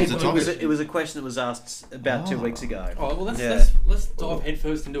question. It was a topic. It was a question that was asked about 2 weeks ago. Oh well, let's dive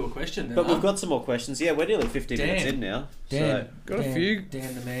headfirst into a question then. But we've got some more questions. Yeah, we're nearly 15 minutes in now. Dan, got a few.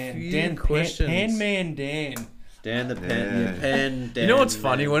 Dan the man. Few Dan questions. Pan Dan. Dan the pen. Yeah. Pen. Dan, You know what's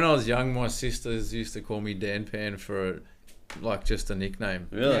funny? When I was young, my sisters used to call me Dan Pan for just a nickname.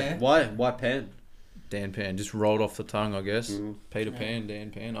 Really? Yeah. Why pen? Dan Pan just rolled off the tongue, I guess. Peter Pan,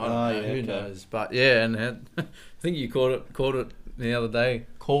 Dan Pan. I don't know. Who okay. knows? But yeah, and I think you called it the other day.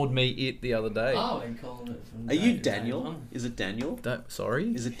 Called me it the other day. Oh, I've been calling it from Are you day Daniel? one. Is it Daniel?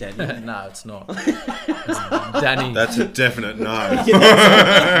 Sorry? Is it Daniel? No, it's not. It's Danny. That's a definite no.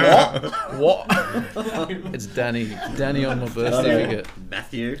 What? It's Danny. Danny on my birth certificate.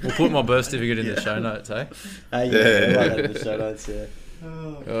 Matthew. We'll put my birth certificate in the show notes, eh? Yeah. Right in the show notes, yeah.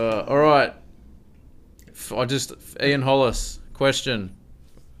 All right. Ian Hollis, question.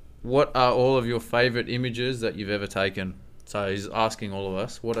 What are all of your favourite images that you've ever taken? So he's asking all of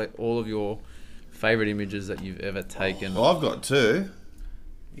us, what are all of your favourite images that you've ever taken? Well, I've got 2.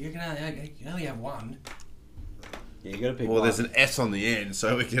 You can only have one. Yeah, you got to pick Well, one. there's an S on the end,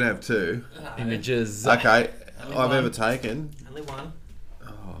 so we can have 2. Images. Okay. Only I've one. ever taken. Only one.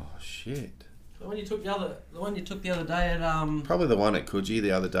 Oh, shit. The one you took the other day at Probably the one at Coogee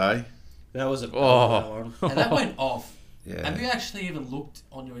the other day. That was a that Oh. one. and that went off. Yeah. Have you actually even looked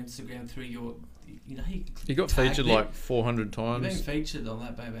on your Instagram through your, You got featured like 400 You've times. been featured on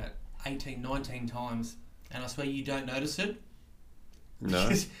that by about 18, 19 times, and I swear you don't notice it. No.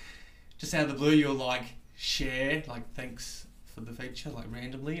 Just out of the blue, you'll like share, like thanks for the feature, like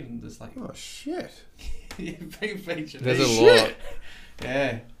randomly, and just like Oh, shit. you've been featured. There's a Shit. lot.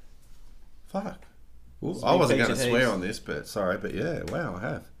 Yeah. Fuck. Ooh, It's I been wasn't going to featured swear heaps. on this, but sorry, but yeah, wow, I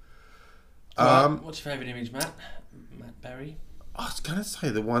have. What's your favourite image, Matt? Matt Barry. I was going to say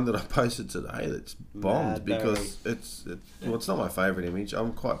the one that I posted today that's bombed Mad because it's not my favourite image.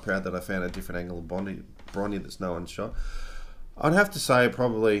 I'm quite proud that I found a different angle of Bronny that's no one shot. I'd have to say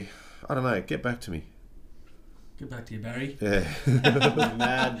probably, I don't know, get back to me. Get back to you, Barry. Yeah.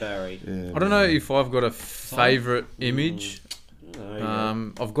 Mad Barry. Yeah. I don't know if I've got a favourite image. Oh, yeah.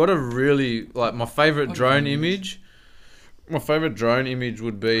 I've got a really, my favourite What drone drone image. My favourite drone image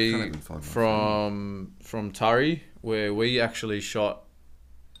would I be can't even find my from Turry, where we actually shot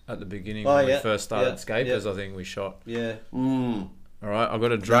at the beginning Oh, when we yeah, first started yeah, Scapers. yeah. I think we shot. Yeah. Mm. All right, I've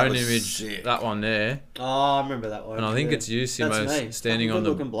got a drone was image, sick. that one there, Oh, I remember that one. and I think yeah. it's you, That's Simo, me. standing Fucking on the.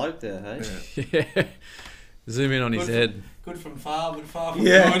 good-looking bloke there, hey? Yeah. Zoom in on his Good. head. Good from far, but far from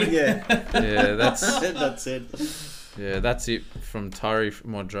Yeah, good. yeah. Yeah, That's it. that's it from Turry,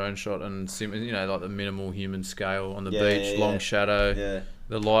 from my drone shot, and like the minimal human scale on the Yeah, beach, yeah, long yeah. shadow. Yeah.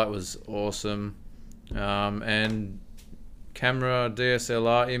 The light was awesome, and camera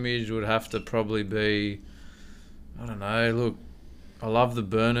DSLR image would have to probably be, I don't know. Look, I love the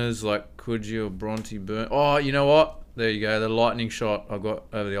burners like Coogee or Bronte burn. Oh, you know what? There you go. The lightning shot I got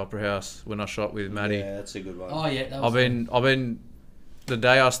over the Opera House when I shot with Maddie. Yeah, that's a good one. Oh yeah, that was I've been the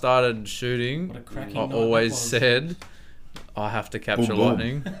day I started shooting. What a cracking I night always that was. said I have to capture Boom,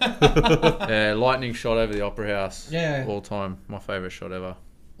 boom. lightning. Yeah, lightning shot over the Opera House. Yeah. all time, my favourite shot ever.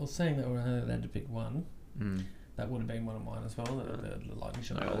 Well, saying that we only had to pick one, Mm. that would have been one of mine as well. The lightning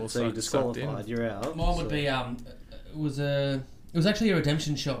shot. No, well, So you sucked disqualified. You're out. Mine would So- be it was actually a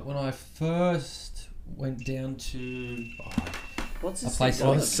redemption shot when I first went down to What's a this place thing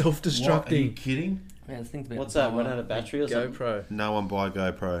like called? Are you self-destructing. kidding? yeah, the thing's about What's that? to Run blow out of up. battery or something? GoPro. No one buy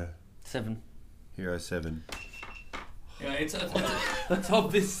GoPro 7. Hero 7. Yeah, it's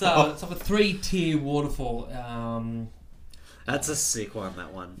of this. It's of a 3-tier waterfall. That's a sick one.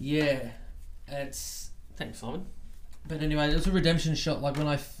 That one. Yeah, it's thanks, Simon. But anyway, it was a redemption shot. Like when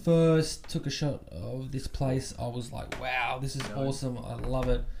I first took a shot of this place, I was like, "Wow, this is awesome! I love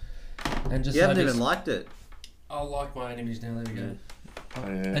it." And just You haven't over- even liked it. I like my own image now. There we go. Oh, yeah.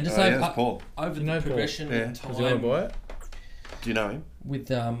 And just oh, like- yeah, that's Paul. Over You know the Paul? progression Yeah. in Does he want to buy time it? Do you know him? with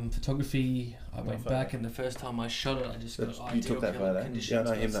photography, I went photo. back, and the first time I shot it, I just got You ideal took that photo? conditions. Yeah, I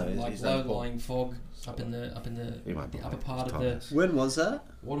know him with some, though. like His name's Paul. low-lying fog up in the He might be upper like part of Thomas. the When was that?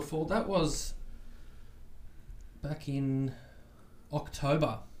 waterfall. That was back in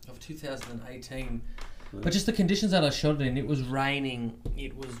October of 2018. But just the conditions that I shot it in, it was raining,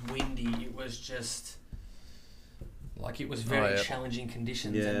 it was windy, it was just like it was very yeah. challenging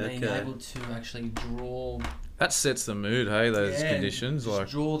conditions, Yeah, and being okay. able to actually draw That sets the mood, hey, those yeah, conditions. just Like,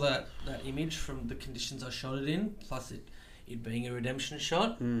 draw that image from the conditions I shot it in, plus it being a redemption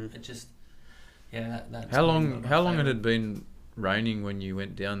shot. It just that's how probably long my how long had favourite. it been raining when you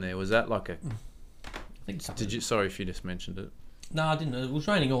went down there? Was that like a? I think Did you? Sorry if you just mentioned it. No, I didn't know. It was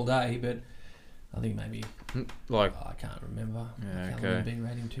raining all day, but I think maybe Like, I can't remember. Yeah, I can't okay. remember being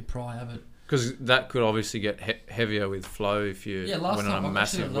raining too prior, but because that could obviously get heavier with flow if you yeah, last went time on a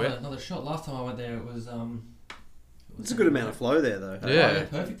actually massive wet. another shot. Last time I went there, it was It's a good amount of flow there, though. Oh, Yeah.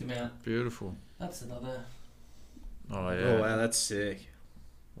 perfect amount. Beautiful. That's another. Oh yeah. Oh wow, that's sick.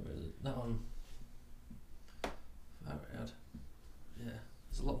 Where is it? That one. Far out. Yeah,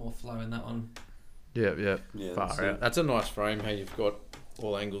 there's a lot more flow in that one. Yeah, yeah. Yeah, Far that's out. it. That's a nice frame. Hey, you've got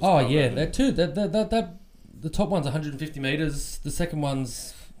all angles. Oh covered yeah, and- that too. That the top one's 150 meters. The second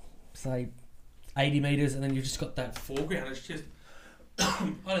one's say 80 meters, and then you've just got that foreground. It's just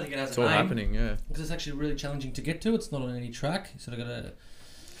I don't think it has It's a all name happening. Yeah. because it's actually really challenging to get to. It's not on any track. You sort of got to.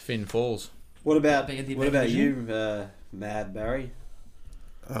 Finn Falls. What about Be the what about vision. you, Mad Barry?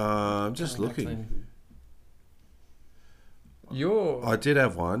 I'm just looking. I did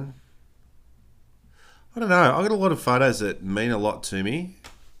have one. I don't know. I got a lot of photos that mean a lot to me.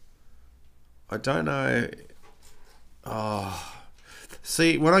 I don't know.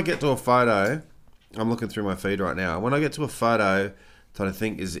 See, when I get to a photo, I'm looking through my feed right now. When I get to a photo that I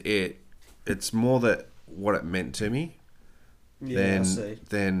think is it's more that what it meant to me Yeah, I see.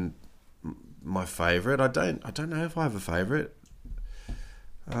 than my favourite. I don't know if I have a favourite.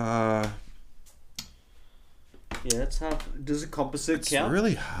 Yeah, it's hard. Does a composite It's count?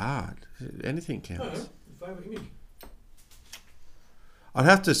 really hard. Anything Oh, counts. Favorite image. I'd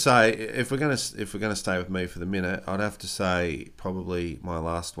have to say if we're gonna stay with me for the minute, I'd have to say probably my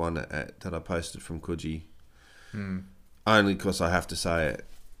last one that I posted from Coogee. Only because I have to say it.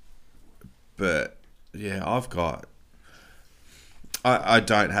 But yeah, I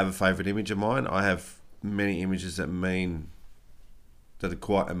don't have a favourite image of mine. I have many images that are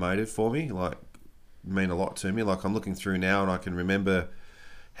quite emotive for me, like mean a lot to me. Like I'm looking through now and I can remember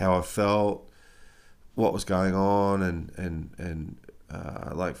how I felt, what was going on, and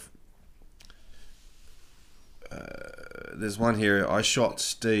there's one here. I shot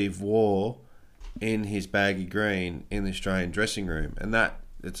Steve Waugh in his baggy green in the Australian dressing room, and that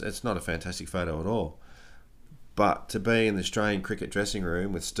it's not a fantastic photo at all. But to be in the Australian cricket dressing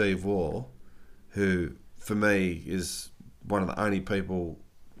room with Steve Waugh, who for me is one of the only people,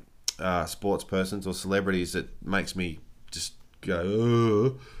 sports persons or celebrities that makes me just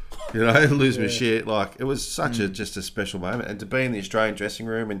go, lose my shit. Like it was such just a special moment, and to be in the Australian dressing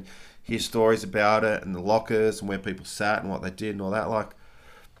room and hear stories about it and the lockers and where people sat and what they did and all that. Like,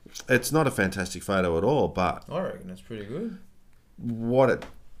 it's not a fantastic photo at all, but I reckon that's pretty good. what it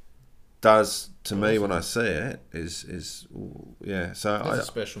does to me when I see it is yeah. So That's a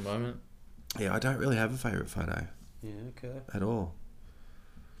special moment. I don't really have a favourite photo Yeah, okay. at all.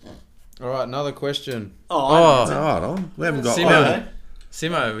 All right, another question. Oh, No, hold on, we haven't got. Simo.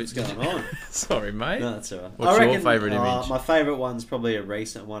 Simo, what's going on? sorry, mate. No, that's alright. What's your favourite image? My favourite one's probably a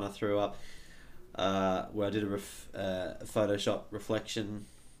recent one I threw up, where I did a Photoshop reflection,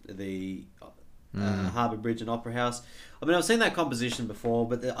 the Harbour Bridge and Opera House. I mean, I've seen that composition before,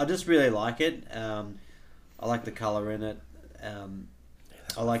 but I just really like it. I like the colour in it.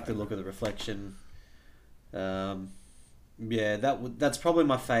 I like the look of the reflection. Yeah, that's probably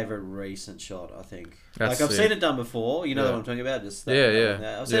my favourite recent shot, I think. That's I've sick. seen it done before. You know Yeah. what I'm talking about? Just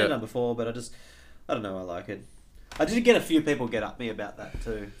Yeah. I've seen it done before, but I don't know. I like it. I did get a few people get up me about that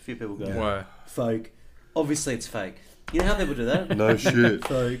too. A few people go, Why? fake. Obviously, it's fake. You know how people do that? No shit.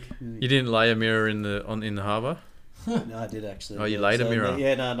 Fake. You didn't lay a mirror in the harbour? No, I did actually. Oh, you laid a mirror?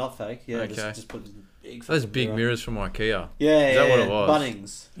 Yeah, no, not fake. Yeah, Okay. just put big Those fucking big mirror. mirrors from IKEA. Yeah, Is that what it was?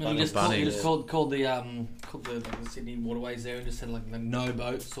 Bunnings. And you just Bunnings. called the like, the Sydney waterways there and just said like no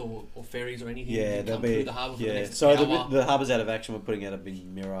boats or ferries or anything. Yeah, You they'll come be. through the harbour for the Yeah, next so hour. the harbour's out of action. We're putting out a big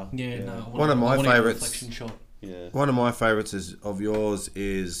mirror. Yeah, no. I One of my I want a favourites- reflection shot. Yeah. One of my favourites of yours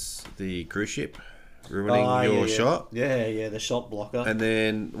is the cruise ship ruining your yeah. shot. Yeah, the shot blocker. And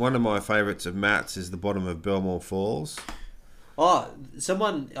then one of my favourites of Matt's is the bottom of Belmore Falls. Oh,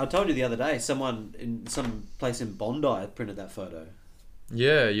 I told you the other day, someone in some place in Bondi printed that photo.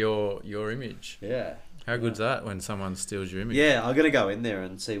 Yeah, your image. Yeah. How good's that when someone steals your image? Yeah, I'm gonna go in there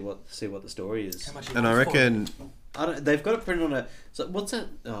and see what the story is. How much you And I want for it? reckon They've got it printed on a. So what's that?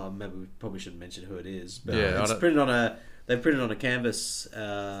 Oh, maybe we probably shouldn't mention who it is. But Yeah, I it's don't- printed on a. They printed on a canvas,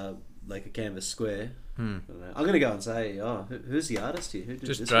 like a canvas square. I don't know. I'm gonna go and say, who's the artist here? Who did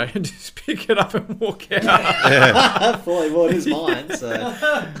Just this? just pick it up and walk out. Fully, well, it is mine. So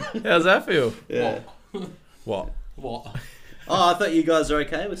How's that feel? yeah. What? What? Oh, I thought you guys are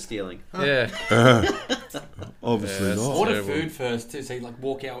okay with stealing. Yeah. obviously Yeah, not. Order terrible. food first too, so you like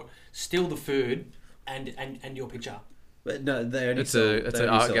walk out, steal the food, and your picture. But no, they only It's sell- a they only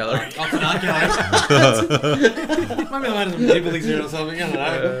art sell gallery. Oh, it's an art gallery. Maybe I'll add some nibblies there or something. I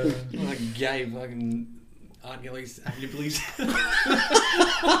don't know. Like gay fucking art galleries have nibblies.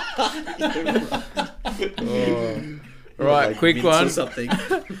 Right, Like quick mints or one. something.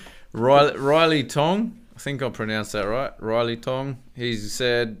 Riley Tong. I think I pronounced that right. Riley Tong. He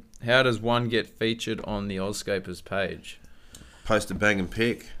said, "How does one get featured on the Ozscapers page?" Post a bang and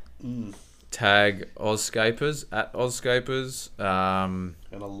pick. Tag Ozscapers at Ozscapers. And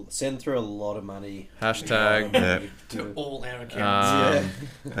I'll send through a lot of money. Hashtag. Yeah. To all our accounts.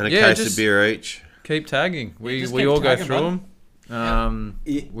 And a Yeah, case just- of beer each. Keep tagging. We just we keep all go tagging, through bud. them.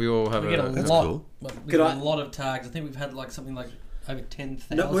 Yeah. We all have We get a That's lot. cool. We Could get I- a lot of tags. I think we've had like something like over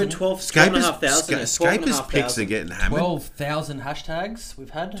 10,000. No, we're 12 Scapers, 12,500. Scapers picks are getting hammered. 12,000 hashtags we've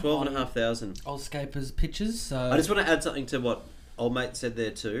had. 12,500. Ozscapers pictures. So I just want to add something to what old mate said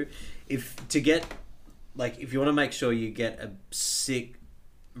there too. If you want to make sure you get a sick,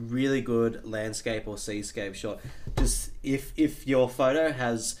 really good landscape or seascape shot, just if your photo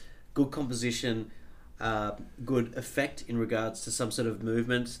has good composition, good effect in regards to some sort of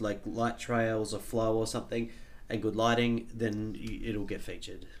movement, like light trails or flow or something, and good lighting, then it'll get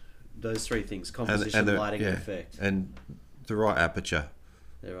featured. Those three things: composition, the- lighting, and yeah. effect. And the right aperture.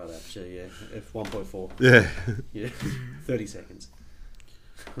 They're right, actually. Yeah, f1.4. Yeah. Yeah, 30 seconds.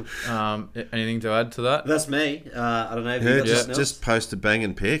 anything to add to that? That's me. I don't know if you Yeah, got just, something else? just post a bang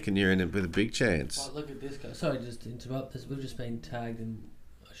and pick and you're in it with a big chance. Oh, look at this guy. Sorry, just to interrupt this. We've just been tagged in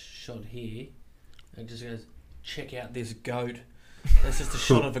a shot here. And it just goes, check out this goat. That's just a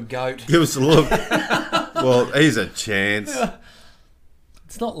shot of a goat. Give us a look. Well, he's a chance.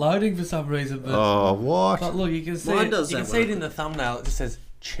 It's not loading for some reason, but, Oh, what? but look, you can see Mine it. does You can that see it one. in the thumbnail. It just says,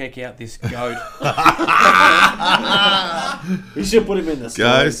 check out this goat. We should put him in the Go,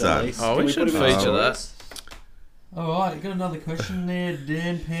 stories son. at least. Oh, Can we should put him in the feature that. stories? All right, you got another question there,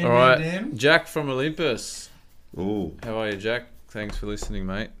 Dan Pan. All right, Dan. Jack from Olympus. Ooh. How are you, Jack? Thanks for listening,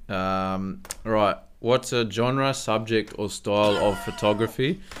 mate. Right, what's a genre, subject, or style of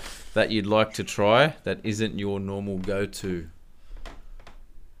photography that you'd like to try that isn't your normal go-to?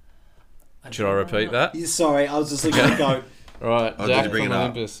 Should I repeat that? Yeah, sorry, I was just looking at the goat. All right, Oh, did Jack you bring from it up?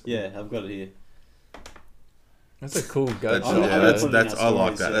 Olympus. Yeah, I've got it here. That's a cool goat That's, I'm shot. not- yeah, I'm that's, putting that's, out I like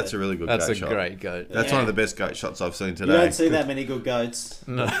stories, that. yeah. That's a really good That's goat a shot. great goat. That's Yeah. one of the best goat shots I've seen You today. don't see that many good goats.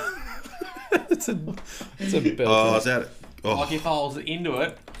 No, it's a belt. Oh, I was at it. Oh, Like if I was into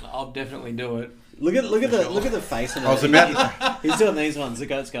it, I'll definitely do it. Look at the face on it. I was about He's doing these ones. The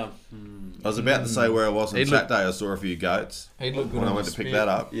goat's going. I was about to say where I was on He'd look- Saturday. I saw a few goats He'd look good when I on went the to pick spit. that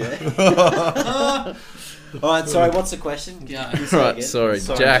up. Yeah. All right. Sorry. What's the question? Yeah. You say Right, again. sorry,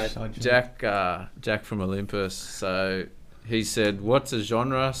 mate. Jack from Olympus. So he said, "What's a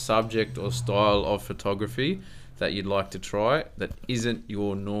genre, subject, or style of photography that you'd like to try that isn't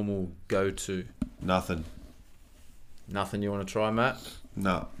your normal go-to?" Nothing. Nothing you want to try, Matt?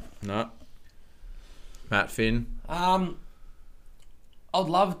 No. No. Matt Finn. I'd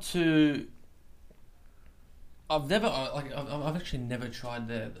love to. I've actually never tried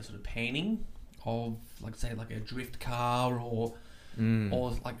the sort of panning of like say like a drift car or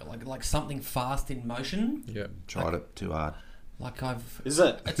like something fast in motion. Yeah. Tried it too hard. Like I've. Is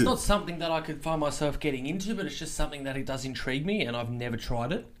it? It's not something that I could find myself getting into, but it's just something that it does intrigue me, and I've never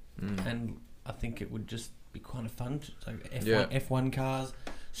tried it, and I think it would just be kind of fun. So F1 cars,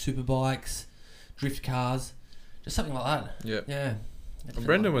 super bikes, drift cars, Just something like that. Yep. Yeah. And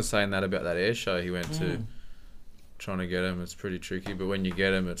Brendan was saying that about that air show he went to, Mm. trying to get him. It's pretty tricky, but when you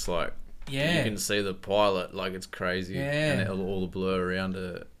get him, it's like Yeah. you can see the pilot, like it's crazy, Yeah. and all the blur around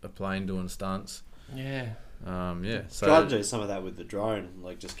a plane doing stunts. Yeah. Yeah. So Try to do some of that with the drone,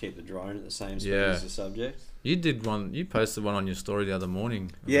 like just keep the drone at the same speed Yeah. as the subject. you did one. You posted one on your story the other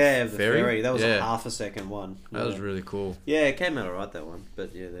morning. of Yeah, the ferry. That was yeah. a half a second one. That was really cool. Yeah, it came out alright, that one.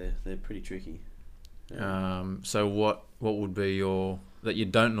 But yeah, they're pretty tricky. Yeah. So what would be your that you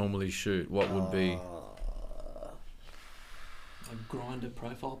don't normally shoot? What would be? Like grinder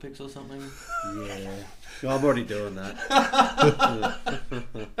profile pics or something. Yeah. No, I'm already doing that.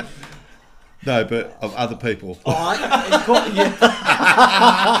 No, but of other people.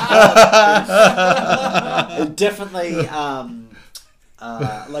 Definitely, like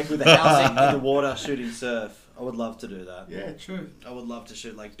with the housing in the water, shooting surf. I would love to do that. Yeah, true. I would love to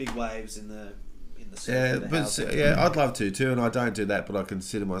shoot like big waves in the surf. Yeah, with the but housing. yeah, I'd love to too, and I don't do that, but I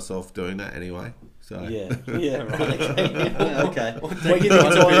consider myself doing that anyway. So Yeah, right. Okay. Yeah, okay. What do you think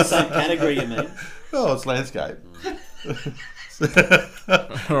it's all in the same category, you mean? Oh, it's landscape.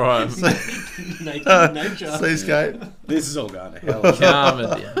 All right, Nature. Seascape. This is all going to hell. calm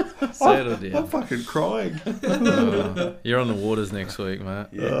it down, settle I'm down. fucking crying. You're on the waters next week, mate.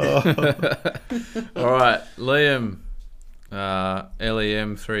 Oh. All right, Liam,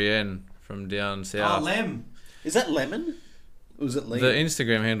 LEM3N from down south. Oh, Lem. Is that lemon? Or was it The Liam?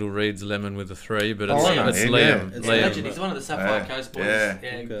 Instagram handle reads lemon with a 3, but it's, Oh, I know it's him, Liam. yeah. It's Liam. a legend. He's one of the Sapphire Yeah. Coast boys. Yeah. Yeah.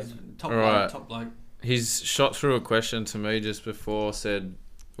 Okay. He's top Alright. bloke. Top bloke. He's shot through a question to me just before. Said,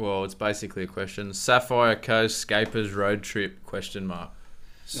 "Well, it's basically a question: Sapphire Coast Scapers road trip?" Question mark.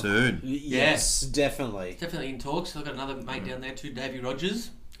 Soon. Yes, definitely. Definitely in talks. I've got another mate down there too, Davey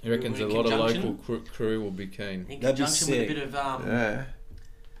Rogers. He reckons a In lot of conjunction- local crew will be keen. In That'd be conjunction with a sick.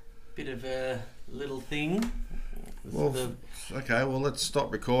 bit of Yeah. a little thing. Well, The- okay. Well, let's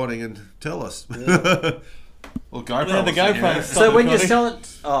stop recording and tell us. Yeah. Well, GoPro. Yeah, the was thinking GoPro. that. So when you recording. sell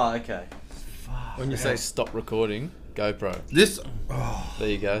it, oh, okay. When you say stop recording, GoPro. This. There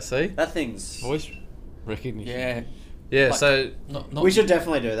you go. See, That thing's. voice recognition. yeah. Yeah. Like- So Not We should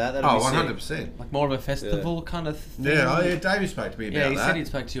definitely do that. That'd Oh, be 100%. like more of a festival kind of thing. Yeah, oh, yeah. Davey spoke to me about Yeah, he that. said he'd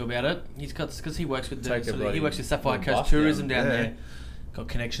spoke to you about it. He's got because he works with Take a he bloody works with Sapphire bus Coast Tourism down yeah. there. Got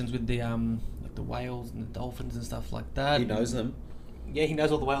connections with the like the whales and the dolphins and stuff like that. He knows them. Yeah, he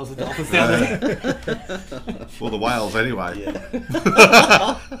knows all the whales and dolphins down there. Well, the whales anyway.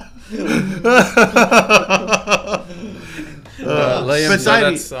 Liam, but so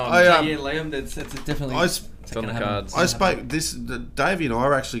Davey, that's, I, Yeah, Liam, that's definitely. I sp- It's on the gonna happen. cards. I spoke this. Davey and I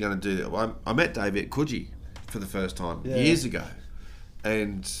are actually going to do that. I met Davey at Coogee for the first time Yeah. years ago,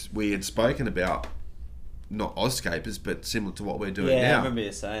 and we had spoken about not Ozscapers, but similar to what we're doing Yeah, I now. remember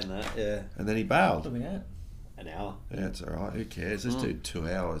you saying that. Yeah. And then he What are bailed. we at? An hour. Yeah, it's all right. Who cares? Let's do 2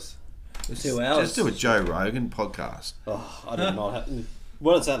 hours. 2 hours. Let's do a Joe Rogan podcast. Oh, I did not have.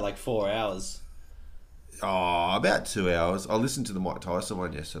 What is that, like 4 hours? Oh, about 2 hours. I listened to the Mike Tyson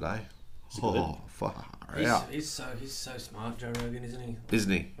one yesterday. Oh, far out. He's so smart, Joe Rogan, isn't he?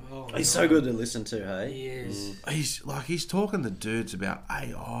 Isn't he? Oh, my He's so God. good to listen to, hey? He is. He's talking to dudes about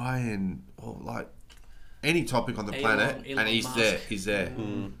AI and like any topic on the planet, Elon and he's Musk. there. He's there.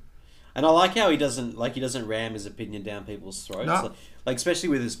 And I like how he doesn't ram his opinion down people's throats. No. Like especially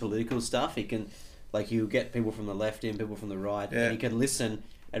with his political stuff, he can, like, he'll get people from the left in, people from the right, Yeah. and he can listen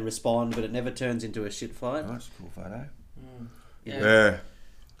and respond, but it never turns into a shit fight. That's a cool photo. Yeah. Yeah.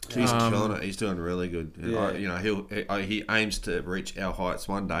 He's killing it. He's doing really good. Yeah. You know, he aims to reach our heights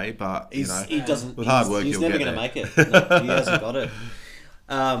one day, but He doesn't. With hard work, he's he'll never get going to there. make it. No, he hasn't got it.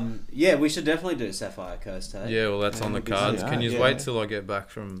 Yeah, we should definitely do Sapphire Coast, hey? Yeah, well, that's on the cards. Can you Yeah. wait till I get back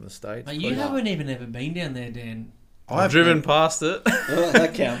from the States? Mate, you please? haven't even ever been down there, Dan. I've driven past it. Well,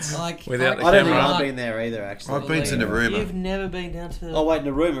 that counts. Like Without the I don't think camera. I've been there either, actually. I've been to Narooma. You've never been down to. Oh wait,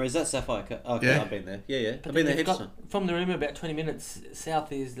 Narooma, is that Sapphire Coast? Okay, Yeah. I've been there. Yeah. But I've been there they've heaps got- of times. From Narooma, about 20 minutes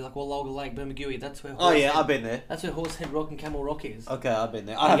south is like Wallolga Lake, Bermagui. That's where. Oh yeah, Horsehead- I've been there. That's where Horsehead Rock and Camel Rock is. Okay, I've been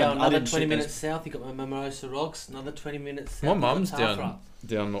there. You go I another didn't 20 shoot minutes those- south, you got Mimosa Rocks. Another 20 minutes south. My you got mum's Tafra.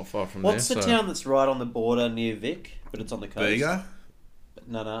 down not far from What's there. the so- town that's right on the border near Vic, but it's on the coast? Bega?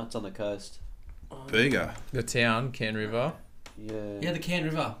 No, it's on the coast. Bega. The town, Cairn River. Yeah. Yeah, the Cairn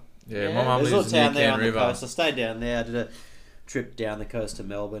River. Yeah, Yeah. my mum There's a lives little near town there Cairn on the River. coast. I stayed down there. I did a trip down the coast to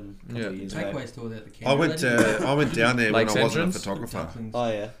Melbourne a couple of years ago. Takeaway store there at the Cairn I River. went down there when Lakes I wasn't a entrance? photographer. Ducklings. Oh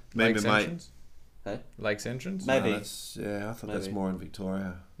yeah, Me and Lakes my mate. entrance? Hey? Lakes entrance? Maybe. No, yeah, I thought that's Maybe. more in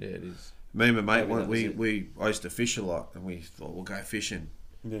Victoria. Yeah, it is. Me and my mate, Maybe that was it. I used to fish a lot, and we thought we'll go fishing,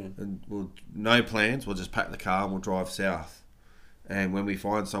 yeah. and no plans. We'll just pack the car and we'll drive south. and when we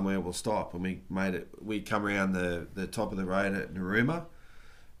find somewhere, we'll stop. And we come around the top of the road at Narooma.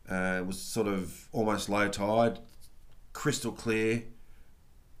 It was sort of almost low tide, crystal clear.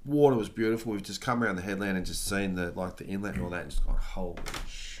 Water was beautiful. We've just come around the headland and just seen the inlet and all that, and just gone, holy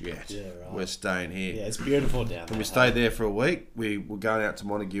shit, Yeah, right. we're staying here. Yeah, it's beautiful down And there. we stayed there for a week. We were going out to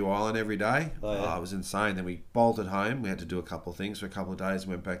Montague Island every day. Oh, yeah. It was insane. Then we bolted home. We had to do a couple of things for a couple of days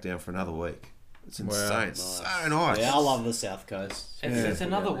and went back down for another week. It's insane. Wow. It's so nice. Yeah, I love the South Coast. It's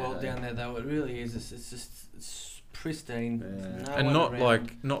another Down there, world though. down there, though. It really is. It's just pristine. Yeah. There's no And one not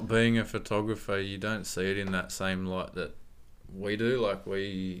around. not being a photographer, you don't see it in that same light that we do.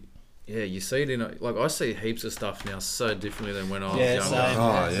 You see it in I see heaps of stuff now so differently than when I was Yeah, younger. same.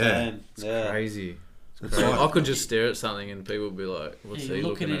 Oh, yeah. Same. It's Yeah. crazy. It's Crazy. like- I could just stare at something and people would be like, "What's Yeah, he you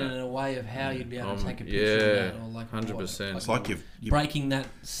look at looking it at?" in a way of how you'd be able to take a picture yeah, of that, or like 100%. It's like you've breaking that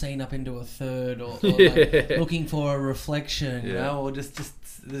scene up into a third, or Yeah. like looking for a reflection, you Yeah. know, or just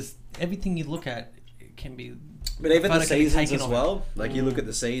there's everything you look at can be. But even the photo can be seasons taken as of well. it. Like you look at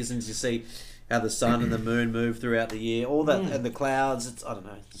the seasons, you see how the sun and the moon move throughout the year. All that and the clouds. It's I don't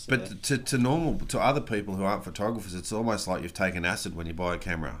know. It's, But to other people who aren't photographers, it's almost like you've taken acid when you buy a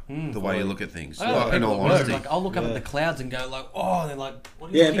camera. The way you look at things. I know In people all at work, honesty. like I'll look up Yeah. at the clouds and go like, oh, they're like,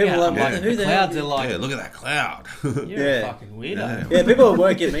 what are you Yeah, looking people at? are I'm like, like, who the the clouds hell- are like, Yeah, look at that cloud. you're Yeah. a fucking weirdo. yeah, people at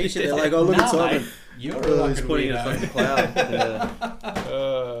work give me shit. They're like, oh look at Nah, Simon. mate, you're Oh, a he's fucking pointing at a weirdo. fucking cloud.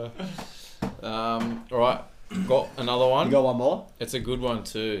 Yeah. All right, got another one. You got one more? It's a good one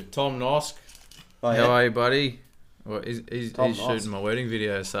too. Tom Nosk, Oh, how yeah. are you, buddy? Well, he's Tom shooting Nosk. my wedding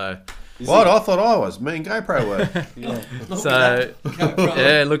video, so Is What? he- I thought I was. Me and GoPro were. Yeah.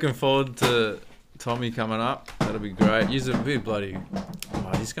 yeah, looking forward to Tommy coming up. That'll be great. Use a bit bloody.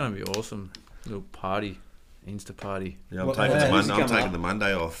 Oh, it's gonna be awesome. Little party, Insta party. Yeah, I'm What- taking yeah, the who's Monday. he I'm coming taking up? the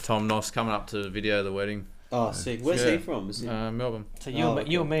Monday off. Tom Noss coming up to video the wedding. Oh, sick. Where's Yeah. he from? Is he? Melbourne. So Oh, okay.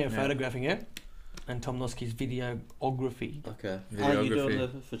 you and me are Yeah. photographing it, and Tom Noski's videography. Okay. Aren't you doing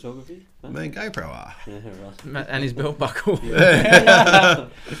Videography. the photography? Me and GoPro are. Yeah, right. And his belt buckle. I'm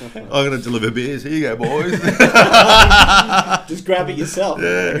going to deliver beers. Here you go, boys. Just grab it yourself.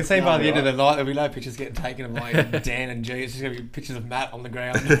 You can see by the Oh, end of right. the night there'll be no pictures getting taken of like Dan and G. It's just gonna be pictures of Matt on the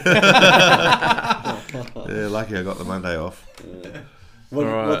ground. Yeah, lucky I got the Monday off. What,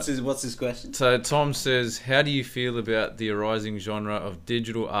 Alright. what's his question? So Tom says, how do you feel about the arising genre of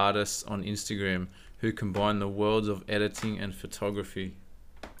digital artists on Instagram who combine the worlds of editing and photography?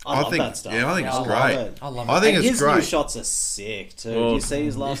 I love think- that stuff. yeah, I think it's love great. it. I love I it. think And it's his new great. shots are sick too. Well, Did you see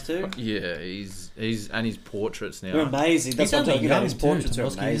his last two? Yeah, he's and his portraits They're now. amazing. That's what I'm talking about. His portraits are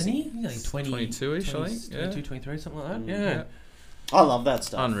Isn't amazing. he? He's like 22-ish, I think, yeah. 22, 23, something like that. Mm. Yeah. I love that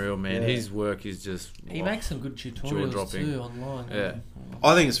stuff. Unreal, man. Yeah. His work is just. He oh, makes some good tutorials jaw-dropping. too online. Yeah.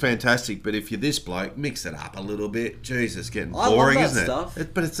 I think it's fantastic, but if you're this bloke, mix it up a little bit. Jesus, getting I love boring, that isn't stuff.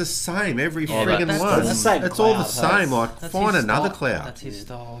 it? But it's the same every Oh, friggin' that's- one. that's the same It's all the cloud, same. Like, That's find his another style. cloud. That's his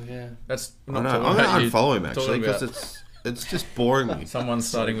style, yeah. That's I not know. talking I'm about going you, to unfollow him actually talking because about it's just boring me. someone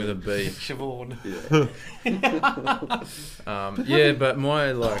starting with a B. Siobhan. Yeah, but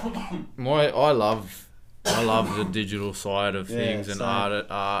I love the digital side of Yeah, things and same.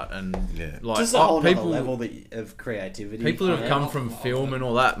 art and Yeah. like Just a whole people other level of creativity. people that have Yeah. come from film and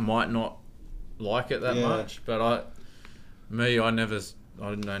all that might not like it that Yeah. much, but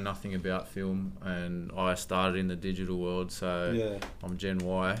I know nothing about film and I started in the digital world, so Yeah. I'm Gen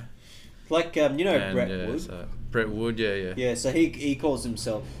Y. Like you know And, Brett yeah, Wood. so Brett Wood, yeah. Yeah, so he calls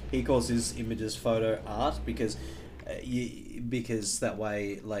his images photo art because because that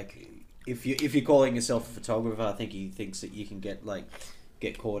way, like if you're calling yourself a photographer, I think he thinks that you can get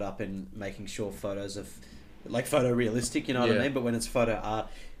caught up in making sure photos of like photorealistic, you know what I Yeah. mean? But when it's photo art,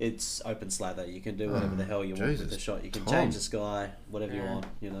 it's open slather. You can do whatever the hell you want with Jesus. the shot. You can Tom. change the sky, whatever you Yeah. want,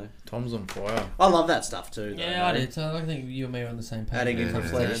 you know. Tom's on fire. I love that stuff too. Though, Yeah, I though. did. So I think you and me are on the same page. Adding in Yeah,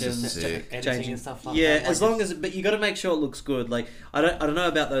 reflections, that's sick. editing changing and stuff like yeah, that. as long as but you got to make sure it looks good. Like I don't know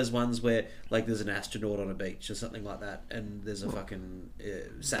about those ones where like there's an astronaut on a beach or something like that, and there's a fucking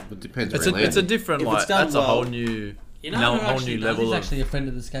sat. It depends. It's where a you it's a land. different If it's like done that's a well- whole new You know, who whole actually new does? level He's of actually a friend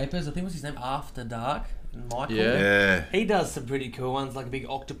of the Scapers. I think what's his name, After Dark. Michael. Yeah. Yeah. He does some pretty cool ones, like a big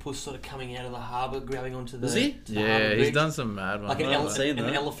octopus sort of coming out of the harbour, grabbing onto the. Does he? to the harbour yeah. He's bridge. done some mad ones. Like an, I haven't seen an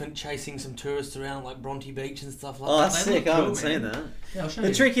that. elephant chasing some tourists around like Bronte Beach and stuff like Oh, that. that's They sick! look I haven't cool, seen man. that. Yeah, I'll show The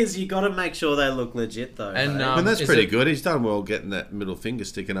you. trick is you got to make sure they look legit though. And, mate. I mean, that's Is pretty it- good. He's done well getting that middle finger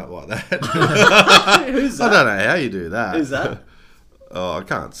sticking up like that. Who's I that? don't know how you do that. Who's that? Oh, I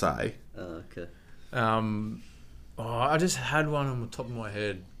can't say. Oh, okay. I just had one on the top of my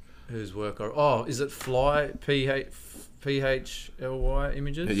head. whose work is it Fly PHLY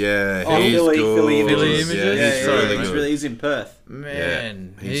Images? Yeah, Oh, he's Philly good. Images. Yeah, Yeah, he's really he's good. he's in Perth.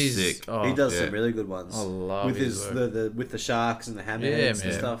 Man, Yeah, he's sick. Oh, He does yeah. some really good ones. I love with his his work. with the sharks and the hammerheads Yeah, and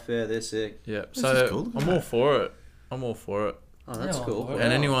man. stuff. Yeah, they're sick. Yeah, This so is cool. I'm all for it. I'm all for it. Oh, that's Yeah, cool. Wow.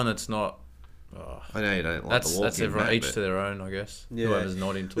 And anyone that's not, I know you don't like that's the walking, that's everyone mate, each but to their own, I guess. Yeah. Whoever's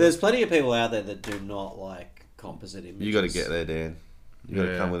not into There's it. plenty of people out there that do not like composite images. you got to get there, Dan. You got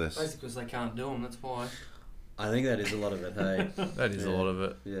to Yeah. come with us. Basically, because they can't do them. That's why. I think that is a lot of it. Hey. That is a Yeah. lot of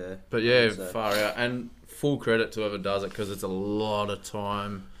it. Yeah. But yeah, So- far out. And full credit to whoever does it because it's a lot of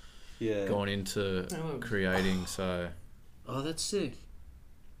time Yeah. going into creating. So Oh, that's sick.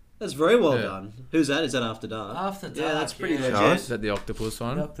 That's very well Yeah. done. Who's that? Is that After Dark? After Yeah, Dark, that's pretty yeah. legit. Shall is that the octopus The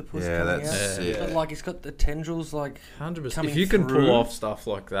one? octopus Yeah, coming that's out. sick. But like, it's got the tendrils like 100%. coming If you can through. pull off stuff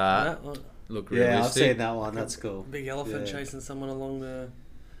like that, that, look Yeah, I've realistic. seen that one. That's cool. big elephant Yeah. chasing someone along the.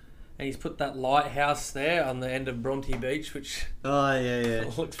 And he's put that lighthouse there on the end of Bronte Beach, which Oh yeah, yeah.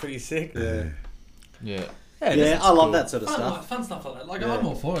 looks pretty sick. Yeah. Yeah. Yeah, I love that sort of Fun, stuff. fun stuff like that. Like Yeah. I'm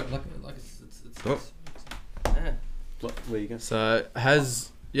all for it. Like it's Oh. yeah. What, where you go? So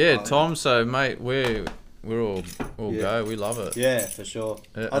Tom. So mate, we're all Yeah. go. We love it. Yeah, for sure.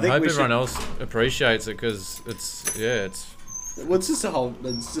 I I think hope we everyone should. else appreciates it because it's Well, it's just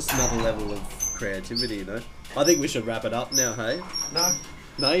it's just another level of creativity, you know. I think we should wrap it up now. Hey. No.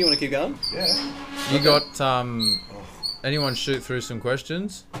 No, you want to keep going? you got anyone shoot through some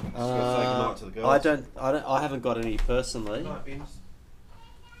questions? I haven't got any personally.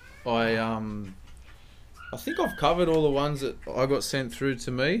 I think I've covered all the ones that I got sent through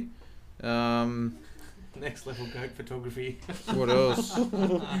to me. Next level goat photography. What else?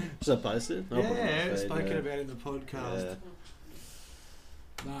 Should I post it? I'll put it on the feed, spoken yeah. about in the podcast.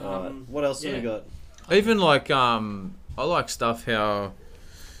 Yeah. Alright, what else have we got? Even like I like stuff how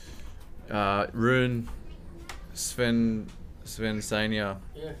Rune Sven Sania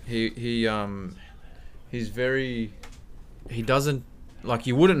Yeah. he's very he doesn't like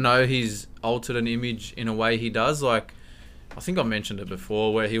you wouldn't know he's altered an image in a way he does. Like I think I mentioned it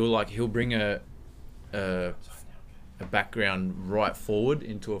before where he'll bring a background right forward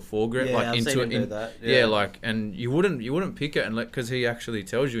into a foreground, Yeah, like I've into seen him it. do that. Yeah, like, and you wouldn't pick it, and because he actually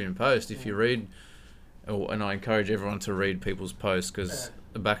tells you in post if you read, and I encourage everyone to read people's posts because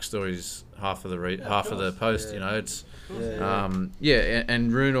the backstory is half of the post. Yeah. You know, it's Yeah.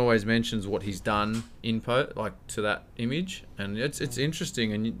 and Rune always mentions what he's done in post, like to that image, and it's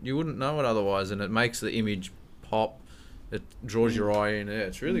interesting, and you wouldn't know it otherwise, and it makes the image pop. It draws your eye in. Yeah,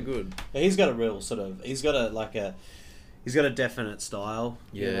 it's really good. He's got a real sort of. He's got a definite style.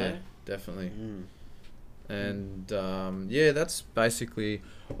 you Yeah, know? definitely. Mm. And that's basically.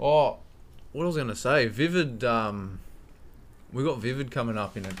 Oh, what I was gonna say, Vivid. We got Vivid coming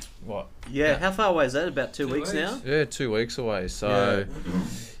up in what? Yeah. How far away is that? About 2 weeks now. Yeah, 2 weeks away. So,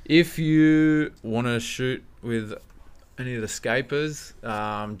 if you want to shoot with any of the scapers,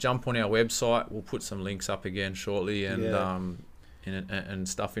 jump on our website. We'll put some links up again shortly, and and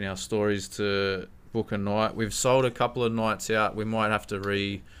stuff in our stories to book a night. We've sold a couple of nights out. We might have to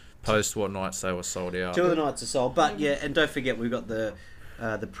repost what nights they were sold out. 2 of the nights are sold, but yeah, and don't forget we've got the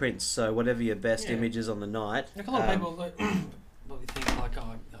prints. So whatever your best Yeah. images on the night. Like a lot of people like, think like,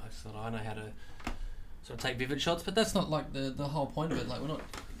 I know how to sort of take vivid shots, but that's not like the whole point of it. Like we're not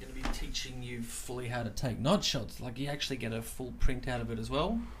going to be teaching you fully how to take night shots. Like you actually get a full print out of it as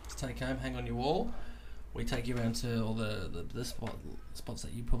well. Just take home, hang on your wall. We take you around to all the spots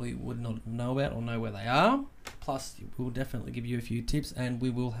that you probably would not know about or know where they are. Plus, we'll definitely give you a few tips, and we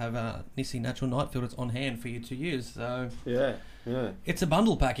will have Nissi natural night filters on hand for you to use. So Yeah. it's a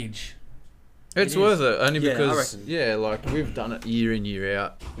bundle package. It's It worth it only Yeah, I because reckon. like we've done it year in year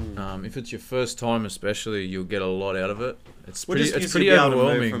out. If it's your first time, especially, you'll get a lot out of it. It's Well, pretty. just It's gives you pretty be able to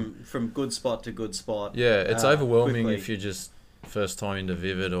overwhelming. move from good spot to good spot. Yeah, it's overwhelming quickly. if you're just first time into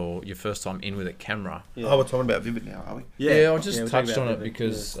Vivid or your first time in with a camera. Yeah. Oh, we're talking about Vivid now, are we? Yeah, I just we're touched talking on it about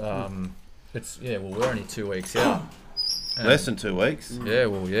because it's well we're only 2 weeks out. And- Less than 2 weeks.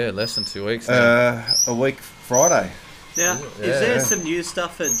 less than 2 weeks. Now. A week Friday. Now, Yeah. is there some new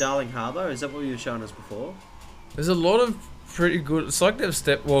stuff at Darling Harbour? Is that what you were showing us before? There's a lot of pretty good. It's like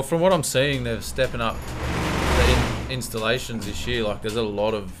from what I'm seeing, they're stepping up the installations this year. Like there's a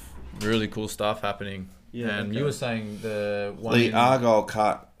lot of really cool stuff happening. Yeah, and okay. you were saying the one The in- Argyle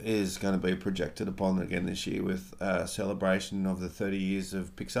cut is going to be projected upon again this year with a celebration of the 30 years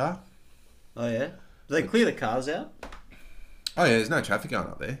of Pixar. Oh yeah. Do they clear the cars out? Oh yeah, there's no traffic going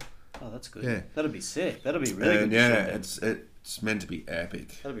up there. Oh, that's good. Yeah. That'd be sick. That'd be really And good. yeah, to shoot. it's meant to be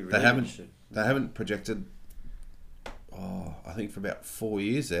epic. That'd be They really haven't good. to shoot. they haven't projected I think for about 4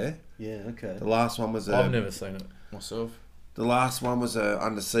 years there. Yeah, okay. The last one was I've never seen it myself. The last one was a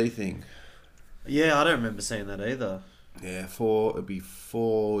undersea thing. Yeah, I don't remember seeing that either. Yeah, it'd be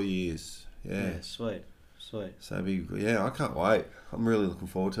 4 years. Yeah. Sweet. So I can't wait. I'm really looking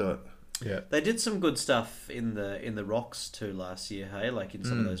forward to it. Yeah. They did some good stuff in the rocks too last year, hey? Like in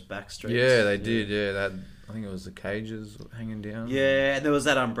some of those back streets. Yeah, they did. Yeah, that I think it was the cages hanging down. Yeah, and there was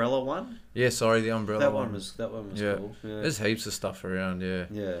that umbrella one. Yeah, sorry, the umbrella That one was yeah. cool. Yeah. There's heaps of stuff around. Yeah.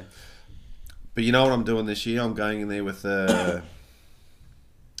 Yeah. But you know what I'm doing this year? I'm going in there with I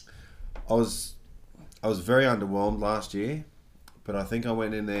was very underwhelmed last year, but I think I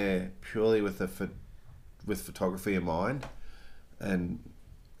went in there purely with photography in mind, and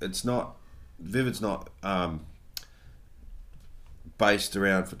Vivid's not based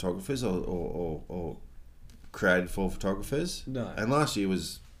around photographers or created for photographers. No. And last year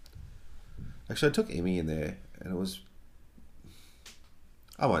was actually I took Emmy in there, and it was,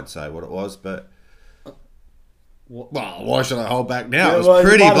 I won't say what it was, but well, why should I hold back now? Yeah, it was well, you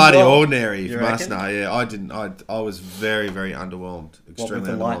pretty might as bloody well. ordinary, if You you must reckon? know. Yeah, I didn't. I was very, very underwhelmed. What,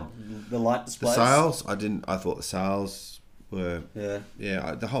 Extremely with underwhelmed. the light The displays? sales, I thought the sales were,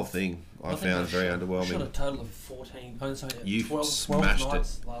 Yeah. the whole thing I think found I very shot a underwhelming. total of 14. Oh, sorry, You 12 smashed it.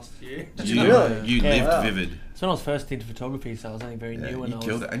 nights last year. You, Really? you Yeah, lived wow. Vivid. So when I was first into photography, so I was only very Yeah, new, and you I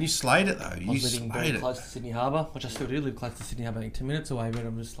killed was, it, and you slayed it though. I You was living very slayed it. close to Sydney Harbour, which I still do live close to Sydney Harbour, like 2 minutes away, but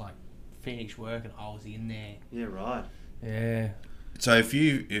I'm just like finished work and I was in there. Yeah, right. Yeah. So if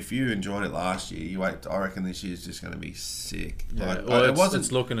you enjoyed it last year, I reckon this year's just going to be sick. Yeah. Like, Well, it wasn't.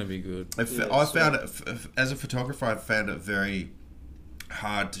 It's looking to be good. I found it as a photographer. I found it very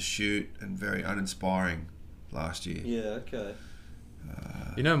hard to shoot and very uninspiring last year. Yeah, okay.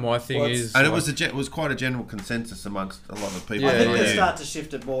 You know, my thing Well, it's- is, And like, it was quite a general consensus amongst a lot of people. Yeah, I think I they knew. start to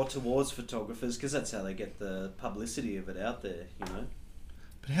shift it more towards photographers because that's how they get the publicity of it out there, you know?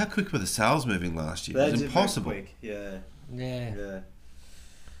 But how quick were the sales moving last year? They It was did very impossible. quick. Yeah, Yeah. yeah.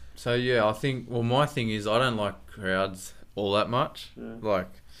 so yeah, I think. Well, my thing is, I don't like crowds all that much. Yeah. Like,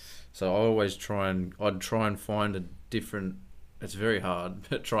 so I always I'd try and find a different. It's very hard,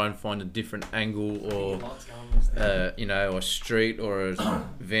 but try and find a different angle or, a street or a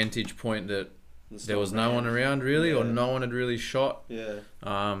vantage point that It's there not was no one around really, or Yeah. no one had really shot. Yeah.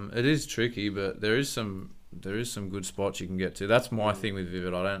 It is tricky, but there is some good spots you can get to. That's my thing with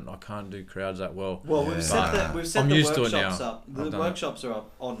Vivid. I can't do crowds that well. Well, Yeah. we've set I'm the used to it workshops now. up. The I've done workshops are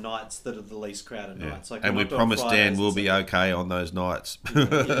up on nights that are the least crowded Yeah. nights. Like And we're we not doing promised Dan Fridays we'll and be stuff. okay on those nights.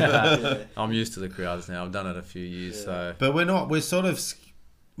 Yeah. I'm used to the crowds now. I've done it a few years, Yeah. so But we're not. We're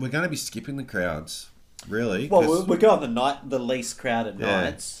going to be skipping the crowds, really. Well, 'cause- we're going the least crowded Yeah.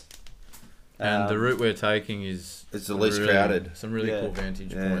 nights. and the route we're taking is It's the least really- crowded. Some really Yeah. cool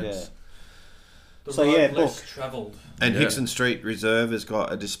vantage Yeah. points. Yeah. The So, road yeah, less book. travelled. And Yeah. Hickson Street Reserve has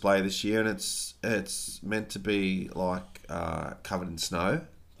got a display this year, and it's meant to be like covered in snow,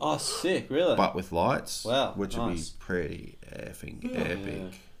 Oh, sick! Really? but with lights. Wow, which would be nice. pretty effing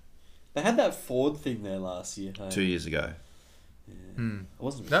epic. They had that Ford thing there last year. Hey? 2 years ago. Hmm. I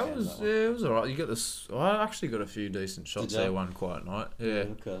wasn't. a That fan of was that one. yeah, it was alright. You got this. I actually got a few decent shots Did ya? there one quiet night. Yeah,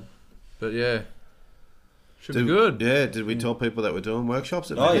 Okay. but yeah, should be good. Yeah, did we tell people that we're doing workshops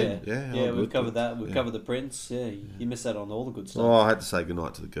at Oh yeah, Vivid? Yeah, yeah. oh, We've good, covered good. that. We've Yeah. covered the Prince. Yeah, you missed out on all the good stuff. Oh, I had to say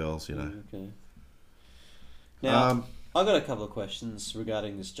goodnight to the girls, you know. Okay. Now, Um, I got a couple of questions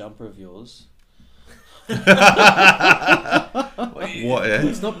regarding this jumper of yours. What, yeah?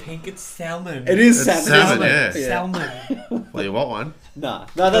 It's not pink, it's salmon. It is It's salmon, yeah. Salmon. Well, you want one? No,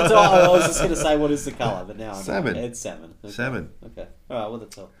 that's all. I was just going to say what is the colour, but now I know. Salmon. It's salmon. Okay. Salmon. Okay. All right. Well,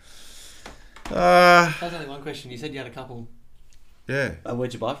 that's all. That was only one question. You said you had a couple. Yeah.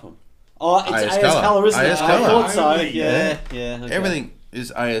 Where'd you buy from? Oh, it's AS AS Colour. Colour, isn't AS it? Colour. I thought so. Only, Yeah. Yeah. Okay. Everything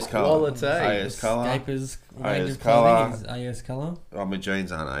is AS Colour. Quality. AS Colour. Escapers, range AS of clothing Colour. is AS Colour. Oh, my